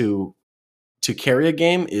agency to carry a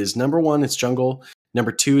game is number 1, it's jungle.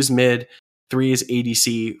 Number 2 is mid. 3 is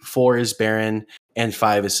ADC. 4 is Baron. And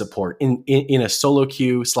 5 is support in a solo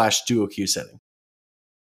queue/duo queue setting.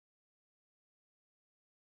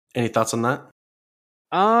 Any thoughts on that?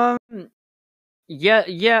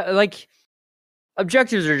 Yeah, like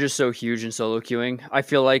objectives are just so huge in solo queuing. I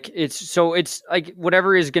feel like it's like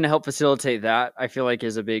whatever is going to help facilitate that, I feel like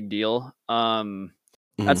is a big deal.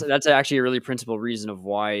 That's actually a really principal reason of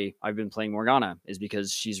why I've been playing Morgana, is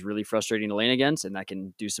because she's really frustrating to lane against, and that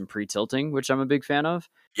can do some pre-tilting, which I'm a big fan of.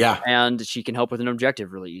 Yeah. And she can help with an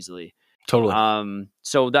objective really easily. Totally.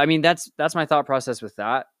 So I mean, that's my thought process with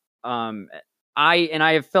that.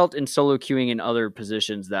 I have felt in solo queuing in other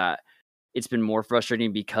positions that it's been more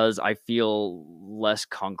frustrating because I feel less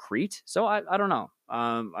concrete. So I don't know.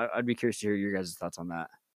 I'd be curious to hear your guys' thoughts on that.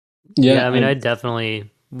 Yeah, I mean,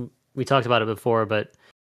 we talked about it before, but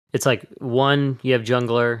it's like 1, you have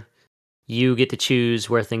jungler, you get to choose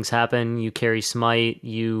where things happen, you carry smite,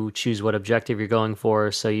 you choose what objective you're going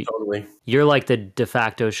for. So you're like the de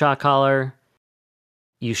facto shot caller.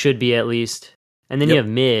 You should be, at least. And then you have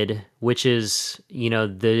mid, which is,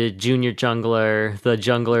 the junior jungler, the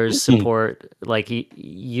jungler's support. Like,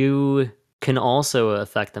 you can also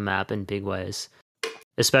affect the map in big ways,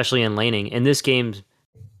 especially in laning. In this game,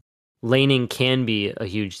 laning can be a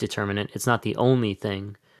huge determinant. It's not the only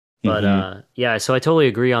thing. But so I totally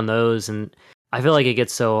agree on those. And I feel like it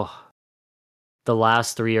gets the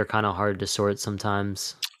last three are kind of hard to sort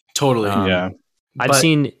sometimes. Totally. I've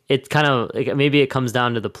seen it kind of, maybe it comes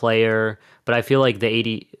down to the player, but I feel like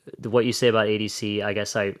what you say about ADC, I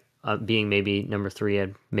guess being maybe number 3,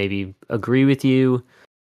 I'd maybe agree with you,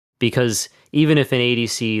 because even if an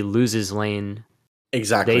ADC loses lane,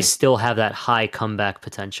 exactly, they still have that high comeback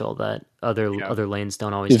potential that other lanes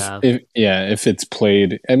don't always have. If it's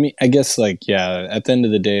played, I mean, I guess at the end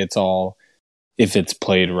of the day, it's all if it's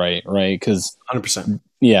played right? Because 100%.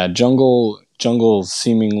 Yeah, jungle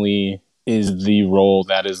seemingly is the role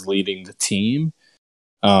that is leading the team.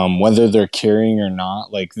 Whether they're carrying or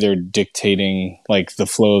not, they're dictating the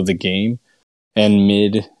flow of the game, and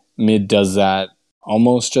mid does that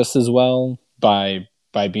almost just as well by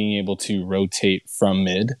being able to rotate from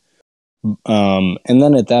mid. And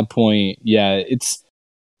then at that point,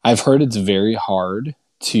 I've heard it's very hard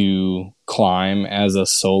to climb as a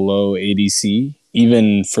solo ADC,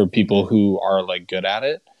 even for people who are good at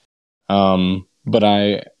it. But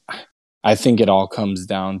I think it all comes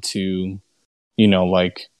down to,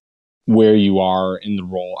 where you are in the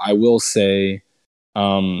role. I will say,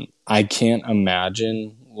 I can't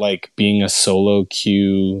imagine being a solo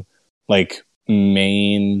queue,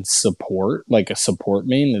 main support, a support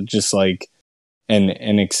main that just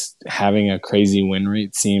having a crazy win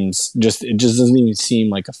rate it just doesn't even seem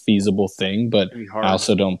like a feasible thing. But I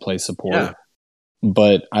also don't play support. Yeah.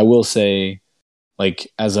 But I will say,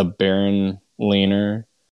 as a Baron laner,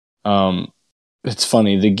 it's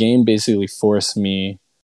funny. The game basically forces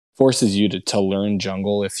you to learn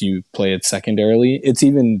jungle if you play it secondarily. It's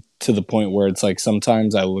even to the point where it's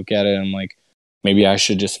sometimes I look at it and I'm like, maybe I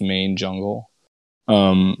should just main jungle.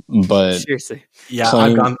 But seriously,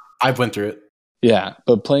 I've went through it. Yeah,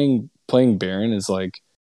 but playing Baron is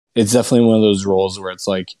it's definitely one of those roles where it's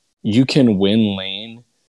you can win lane,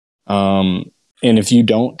 and if you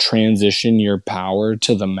don't transition your power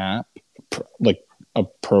to the map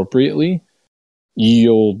appropriately,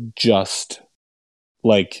 you'll just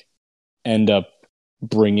end up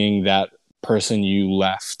bringing that person you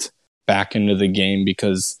left back into the game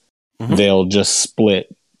because they'll just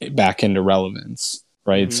split back into relevance,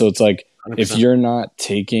 right? Mm-hmm. So it's 100%. If you're not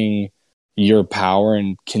taking your power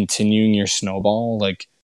and continuing your snowball,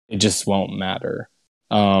 it just won't matter.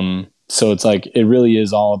 So it's it really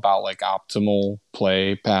is all about optimal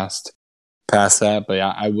play past that. But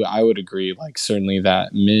yeah, I would agree. Certainly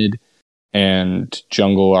that mid and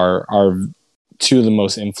jungle are two of the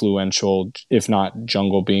most influential, if not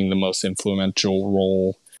jungle being the most influential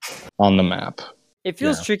role on the map. It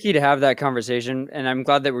feels tricky to have that conversation, and I'm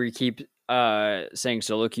glad that we keep saying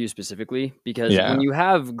solo queue specifically, because when you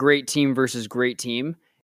have great team versus great team,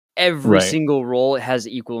 every single role has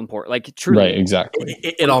equal importance. Truly, right? Exactly.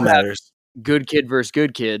 It all matters. Good kid versus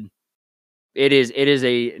good kid. It is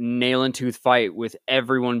a nail and tooth fight with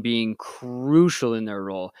everyone being crucial in their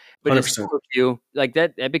role. But it's solo queue,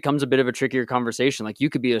 that becomes a bit of a trickier conversation. You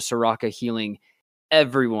could be a Soraka healing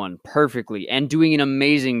everyone perfectly and doing an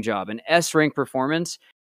amazing job, an S rank performance,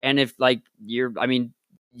 and if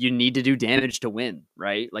you need to do damage to win,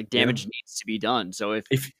 right? Damage needs to be done. So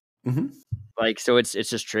so it's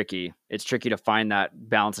just tricky. It's tricky to find that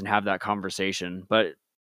balance and have that conversation. But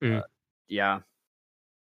yeah,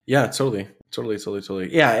 totally.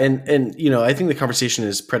 Yeah, and I think the conversation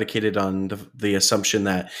is predicated on the assumption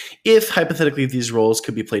that if hypothetically these roles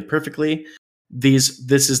could be played perfectly, this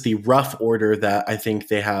is the rough order that I think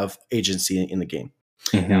they have agency in the game.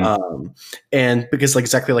 Mm-hmm. And because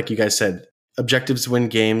exactly like you guys said, objectives win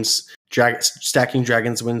games, stacking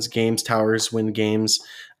dragons wins games, towers win games,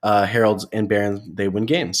 heralds and baron, they win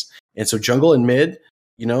games. And so jungle and mid,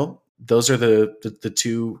 those are the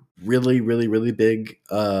two really, really, really big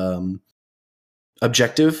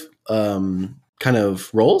objective kind of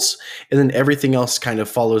roles. And then everything else kind of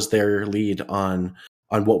follows their lead on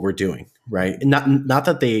what we're doing, right? And not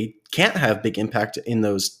that they can't have big impact in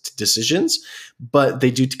those decisions, but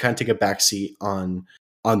they do kind of take a backseat on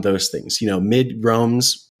those things. Mid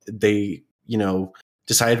roams, they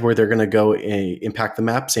decide where they're going to go impact the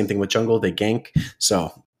map. Same thing with jungle, they gank.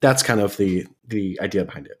 So that's kind of the idea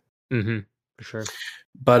behind it. Mm-hmm. For sure.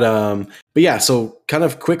 But yeah, so kind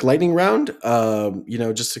of quick lightning round,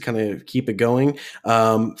 just to kind of keep it going.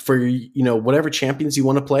 For whatever champions you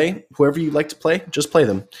want to play, whoever you like to play, just play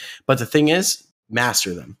them. But the thing is,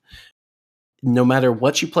 master them. no matter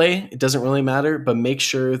what you play, it doesn't really matter, but make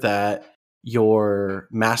sure that your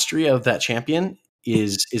mastery of that champion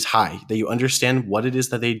is high, that you understand what it is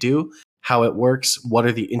that they do, how it works, what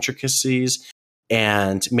are the intricacies,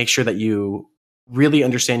 and make sure that you really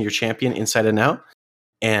understand your champion inside and out.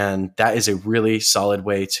 And that is a really solid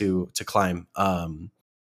way to climb,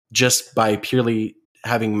 just by purely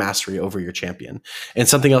having mastery over your champion. And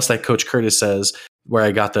something else that Coach Curtis says, where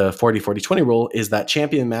I got the 40-40-20 rule, is that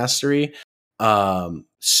champion mastery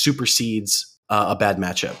supersedes a bad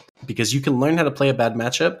matchup, because you can learn how to play a bad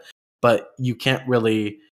matchup, but you can't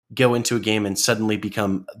really go into a game and suddenly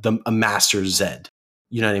become a master Zed.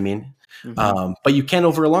 You know what I mean? Mm-hmm. But you can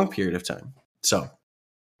over a long period of time. So,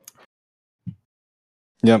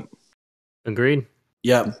 yep, agreed.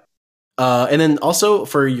 Yep. And then also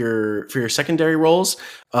for your secondary roles,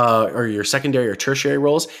 or your secondary or tertiary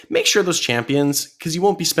roles, make sure those champions, because you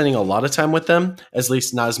won't be spending a lot of time with them, at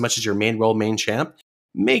least not as much as your main role, main champ.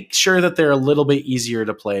 Make sure that they're a little bit easier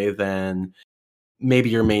to play than maybe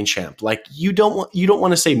your main champ. Like you don't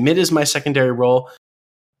want to say mid is my secondary role,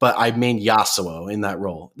 but I main Yasuo in that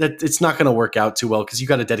role. That it's not going to work out too well, because you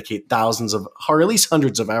got to dedicate thousands of, or at least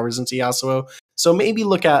hundreds of hours into Yasuo. So maybe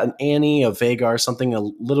look at an Annie, a Veigar, something a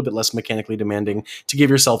little bit less mechanically demanding, to give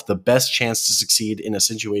yourself the best chance to succeed in a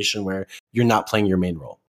situation where you're not playing your main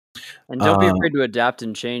role. And don't be afraid to adapt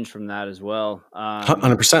and change from that as well.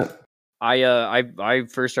 100%. I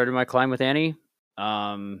first started my climb with Annie.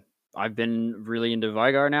 I've been really into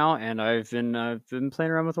Veigar now, and I've been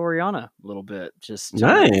playing around with Orianna a little bit. Just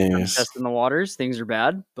nice. Testing the waters. Things are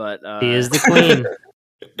bad, but he is the queen.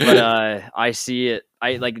 But I see it.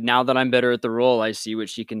 I like, now that I'm better at the role, I see what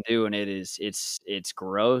she can do, and it's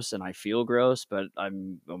gross, and I feel gross, but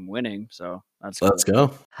I'm winning, so that's cool. Let's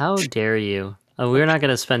go. How dare you? We're not going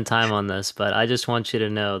to spend time on this, but I just want you to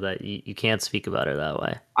know that you can't speak about her that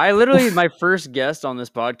way. I literally, my first guest on this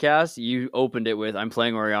podcast, you opened it with, I'm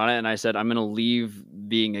playing Orianna, and I said, I'm going to leave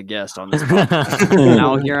being a guest on this podcast.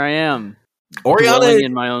 Now here I am, Orianna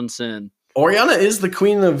in my own sin. Orianna is the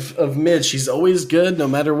queen of mid. She's always good no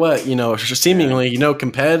matter what. Seemingly,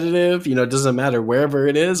 competitive. It doesn't matter wherever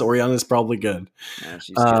it is. Orianna is probably good. Yeah,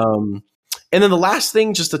 she's good. And then the last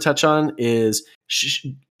thing just to touch on is,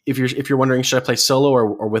 if you're wondering, should I play solo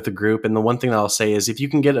or with a group? And the one thing that I'll say is, if you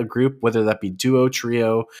can get a group, whether that be duo,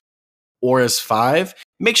 trio, or as 5,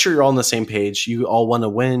 make sure you're all on the same page. You all want to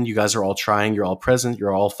win. You guys are all trying. You're all present.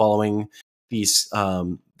 You're all following these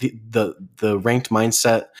the ranked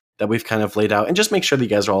mindset that we've kind of laid out, and just make sure that you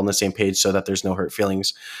guys are all on the same page so that there's no hurt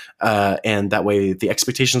feelings. And that way the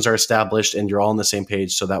expectations are established and you're all on the same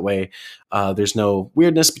page. So that way there's no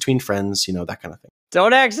weirdness between friends, that kind of thing.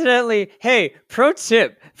 Don't accidentally, hey, pro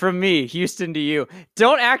tip from me, Houston, to you.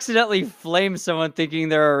 Don't accidentally flame someone thinking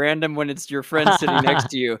they're a random when it's your friend sitting next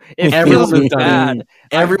to you. It feels bad.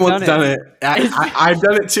 Everyone's done it. I've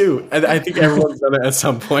done it too. And I think everyone's done it at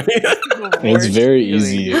some point. It's very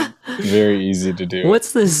easy. Very easy to do.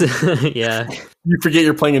 What's this? Yeah. You forget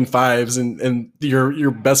you're playing in 5s and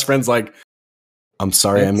your best friend's like, I'm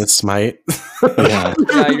sorry, I missed Smite. Yeah,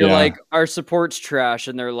 you're like, our support's trash,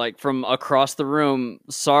 and they're like, from across the room,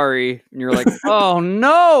 sorry. And you're like, oh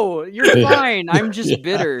no, you're fine. I'm just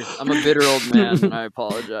bitter. I'm a bitter old man, and I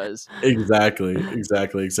apologize. Exactly.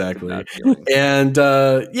 And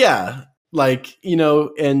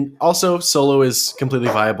and also solo is completely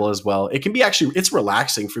viable as well. It can be it's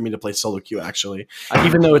relaxing for me to play solo queue, actually.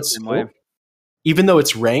 Even though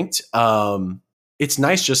it's ranked, it's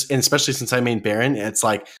nice and especially since I main Baron, it's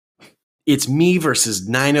like, it's me versus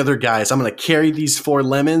 9 other guys. I'm going to carry these 4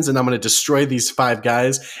 lemons and I'm going to destroy these 5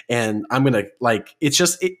 guys. And I'm going to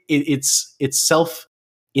it's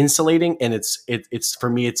self-insulating, and it's for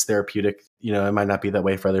me, it's therapeutic. It might not be that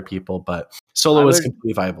way for other people, but solo is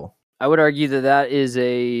completely viable. I would argue that is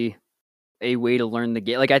a way to learn the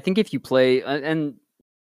game. Like, I think if you play, and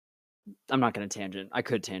I'm not going to tangent. I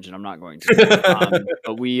could tangent. I'm not going to.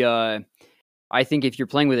 But I think if you're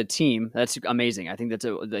playing with a team, that's amazing. I think that's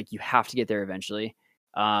you have to get there eventually.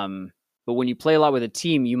 But when you play a lot with a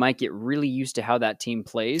team, you might get really used to how that team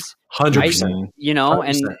plays. 100%. 100%.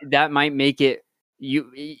 And that might make it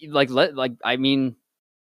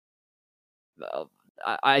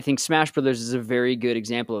I think Smash Brothers is a very good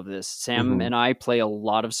example of this. Sam and I play a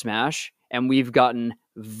lot of Smash, and we've gotten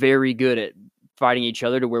very good at fighting each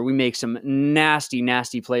other to where we make some nasty,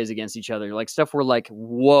 nasty plays against each other. Like stuff we're like,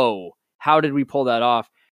 whoa. How did we pull that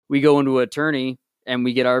off? We go into a tourney and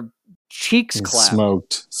we get our cheeks clapped.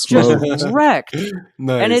 Smoked. Just wrecked.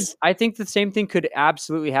 Nice. And I think the same thing could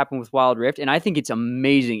absolutely happen with Wild Rift. And I think it's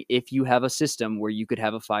amazing if you have a system where you could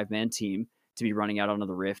have a 5-man team to be running out onto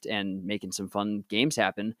the Rift and making some fun games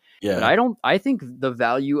happen. Yeah. But I think the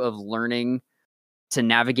value of learning to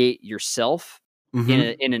navigate yourself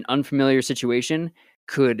Mhm. in an unfamiliar situation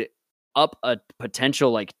could up a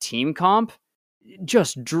potential like team comp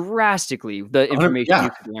just drastically, the information yeah.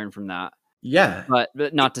 you could learn from that. Yeah. But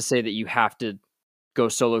not to say that you have to go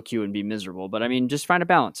solo queue and be miserable, but I mean, just find a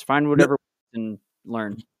balance, find whatever and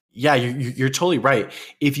learn. Yeah, you're totally right.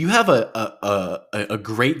 If you have a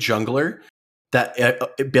great jungler that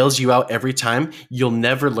it bails you out every time, you'll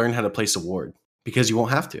never learn how to place a ward because you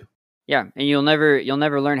won't have to. Yeah, and you'll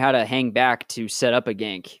never learn how to hang back to set up a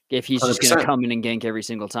gank if he's just going to 100%. come in and gank every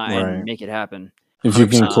single time Right. and make it happen. If you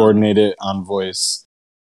can 100%. coordinate it on voice,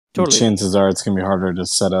 Totally. chances are it's going to be harder to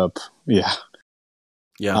set up. Yeah.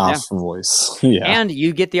 Yeah. Off voice. Yeah. And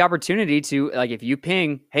you get the opportunity to, like, if you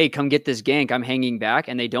ping, hey, come get this gank, I'm hanging back,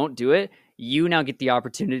 and they don't do it, you now get the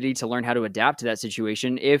opportunity to learn how to adapt to that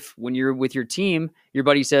situation. If when you're with your team, your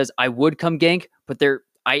buddy says, I would come gank, but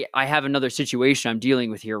I have another situation I'm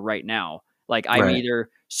dealing with here right now. Like, I'm Right.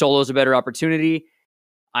 either solo's a better opportunity,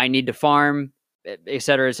 I need to farm, et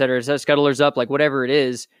cetera, et cetera, et cetera, scuttler's up, like whatever it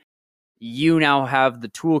is, you now have the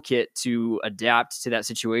toolkit to adapt to that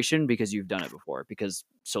situation because you've done it before, because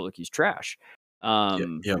solo queue's trash.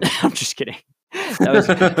 Yeah. I'm just kidding.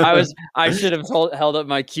 I should have held up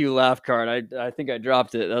my Q laugh card. I think I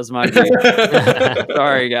dropped it. That was my bad.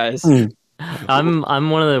 Sorry, guys. I'm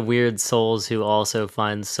one of the weird souls who also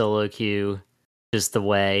finds solo queue just the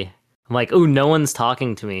way. I'm like, oh, no one's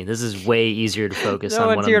talking to me. This is way easier to focus No on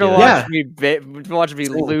one's what here I'm to doing. watch me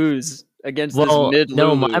lose against this mid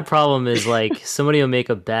no, Lulu. my problem is like somebody will make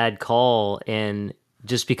a bad call, and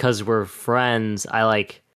just because we're friends, I'm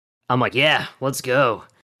like, yeah, let's go.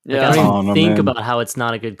 Like, Yeah. I don't even Oh, no, think man. about how it's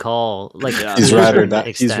not a good call. Like, Yeah. He's to a ride or certain die.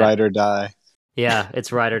 He's extent. ride or die. Yeah, it's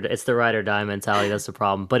the ride or die mentality. That's the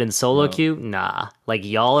problem. But in solo Yeah. queue, nah. Like,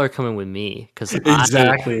 y'all are coming with me because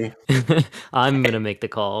Exactly. I'm gonna make the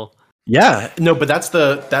call. Yeah. No, but that's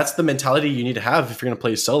the mentality you need to have if you're going to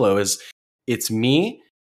play solo. Is it's me.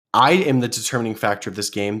 I am the determining factor of this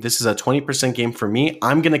game. This is a 20% game for me.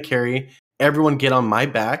 I'm going to carry. Everyone get on my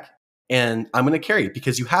back, and I'm going to carry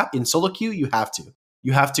because you have in solo queue. You have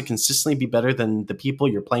to consistently be better than the people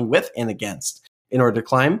you're playing with and against in order to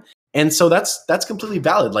climb. And so that's completely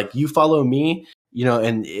valid. Like, you follow me,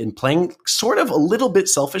 and playing sort of a little bit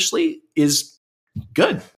selfishly is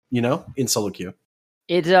good, in solo queue.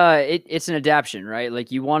 It's an adaptation, right?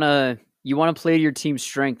 Like, you want to play to your team's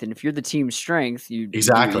strength, and if you're the team's strength, you do what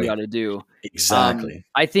Exactly. you got to do. Exactly.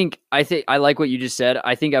 I think I like what you just said.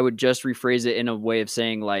 I think I would just rephrase it in a way of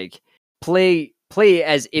saying, like, play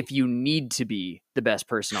as if you need to be the best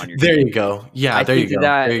person on your team. There you go. Yeah, I there think you go.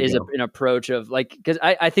 that There you is go. an approach of, like, because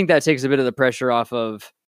I think that takes a bit of the pressure off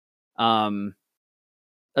of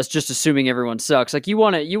us just assuming everyone sucks. Like, you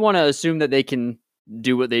want to assume that they can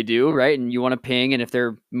do what they do, right? And you want to ping, and if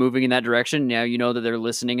they're moving in that direction, now you know that they're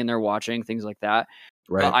listening and they're watching, things like that.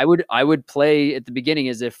 Right. I would play at the beginning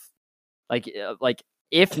as if like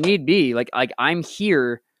if need be, like I'm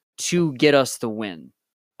here to get us the win.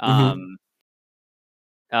 Mhm.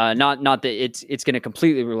 Not that it's going to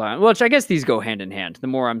completely rely on, which I guess these go hand in hand. The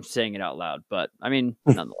more I'm saying it out loud, but I mean,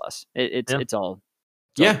 nonetheless, it's all.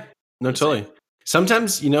 Yeah. No, totally.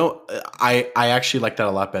 Sometimes, I actually like that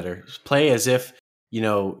a lot better. Play as if,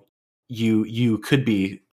 you could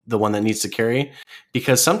be the one that needs to carry,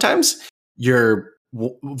 because sometimes your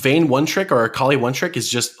Vayne one trick or a Kali one trick is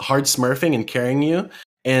just hard smurfing and carrying you.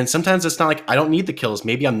 And sometimes it's not like, I don't need the kills.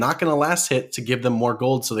 Maybe I'm not going to last hit to give them more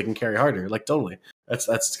gold so they can carry harder. Like, totally.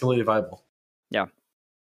 That's completely viable. Yeah.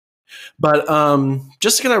 But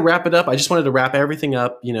just going to wrap it up. I just wanted to wrap everything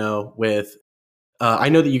up, with, I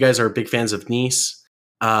know that you guys are big fans of Nice.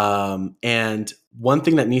 And one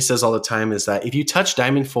thing that Nice says all the time is that if you touch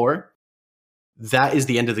Diamond 4, that is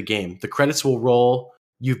the end of the game. The credits will roll.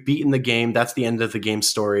 You've beaten the game. That's the end of the game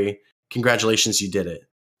story. Congratulations, you did it.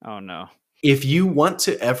 Oh no. If you want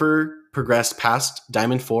to ever progress past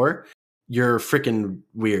Diamond 4, you're freaking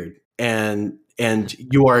weird. And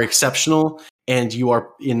you are exceptional, and you are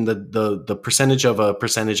in the percentage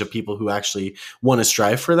of people who actually want to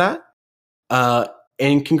strive for that.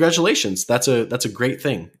 And congratulations. That's a great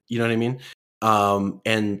thing. You know what I mean?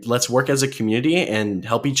 And let's work as a community and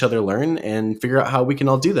help each other learn and figure out how we can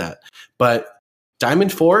all do that. But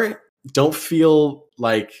Diamond 4, don't feel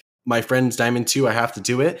like my friend's Diamond 2, I have to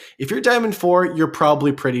do it. If you're Diamond 4, you're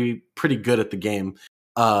probably pretty good at the game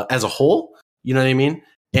as a whole. You know what I mean?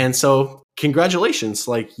 And so congratulations.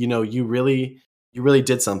 Like, you really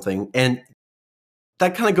did something. And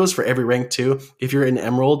that kind of goes for every rank too. If you're in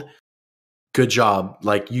Emerald, good job.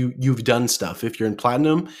 Like you've done stuff. If you're in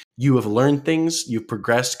platinum, you have learned things, you've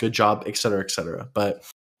progressed, good job, et cetera, et cetera. But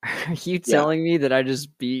are you telling me that I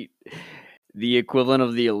just beat the equivalent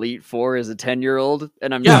of the Elite Four as a 10-year-old,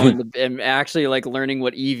 and I'm now I'm actually like learning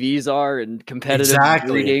what EVs are and competitive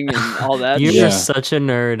breeding and all that? You're shit? such a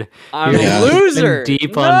nerd. I'm You're a loser.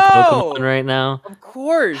 deep on Pokemon right now. Of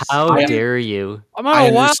course. How dare you? I'm on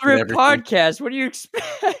a Wild Rift podcast. What do you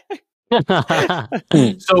expect? So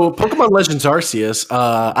Pokemon Legends Arceus,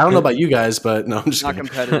 I don't know about you guys, but no, I'm just not kidding.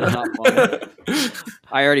 competitive, not fun.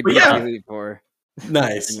 I already beat the Elite Four.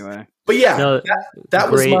 Nice. Anyway. But yeah, No,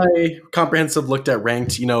 that was my comprehensive looked at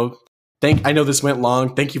ranked. You know, I know this went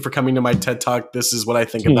long. Thank you for coming to my TED Talk. This is what I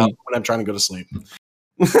think about when I'm trying to go to sleep.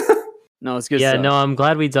 No, it's good. Yeah, stuff. no, I'm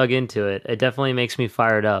glad we dug into it. It definitely makes me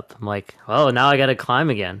fired up. I'm like, oh, now I got to climb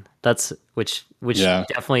again. That's which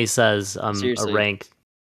definitely says I'm Seriously.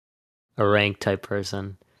 a rank type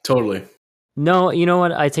person. Totally. No, you know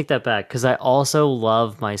what? I take that back because I also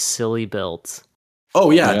love my silly builds.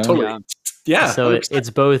 Oh yeah. Totally. Yeah. So it's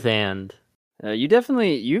both and. You've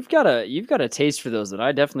got a taste for those that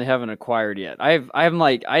I definitely haven't acquired yet. I've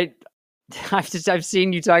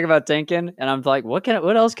seen you talk about tanking, and I'm like, what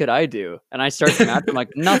else could I do? And I start to match. I'm like,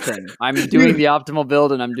 nothing. I'm doing the optimal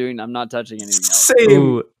build, and I'm not touching anything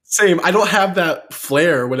else. Same. I don't have that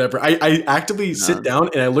flair or whatever. I actively sit down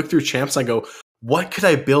and I look through champs and I go, what could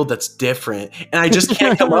I build that's different? And I just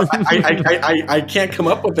can't come up. I can't come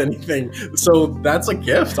up with anything. So that's a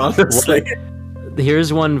gift, honestly.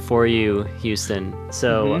 Here's one for you, Houston.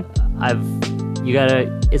 So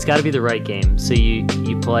it's got to be the right game. So you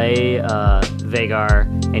play Veigar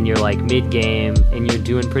and you're like mid game and you're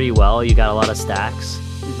doing pretty well. You got a lot of stacks.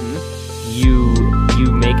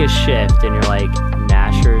 You make a shift and you're like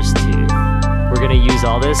Nashor's Tooth. We're gonna use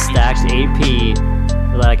all this stacked AP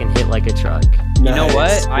so that I can hit like a truck. You know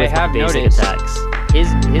what? I have noticed attacks. His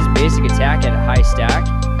basic attack at high stack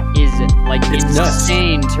is like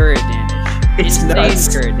insane turret damage.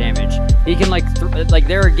 Turret damage. He can like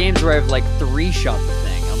there are games where I've like 3-shot the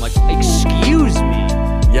thing. I'm like, excuse me.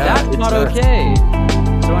 Yeah, that's not okay.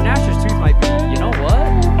 So a Nashor's Tooth might be. You know what?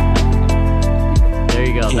 There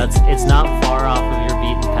you go. It's not far off of your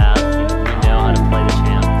beaten path. You know how to play the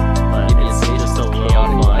champ, but it's just a little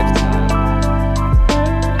fun.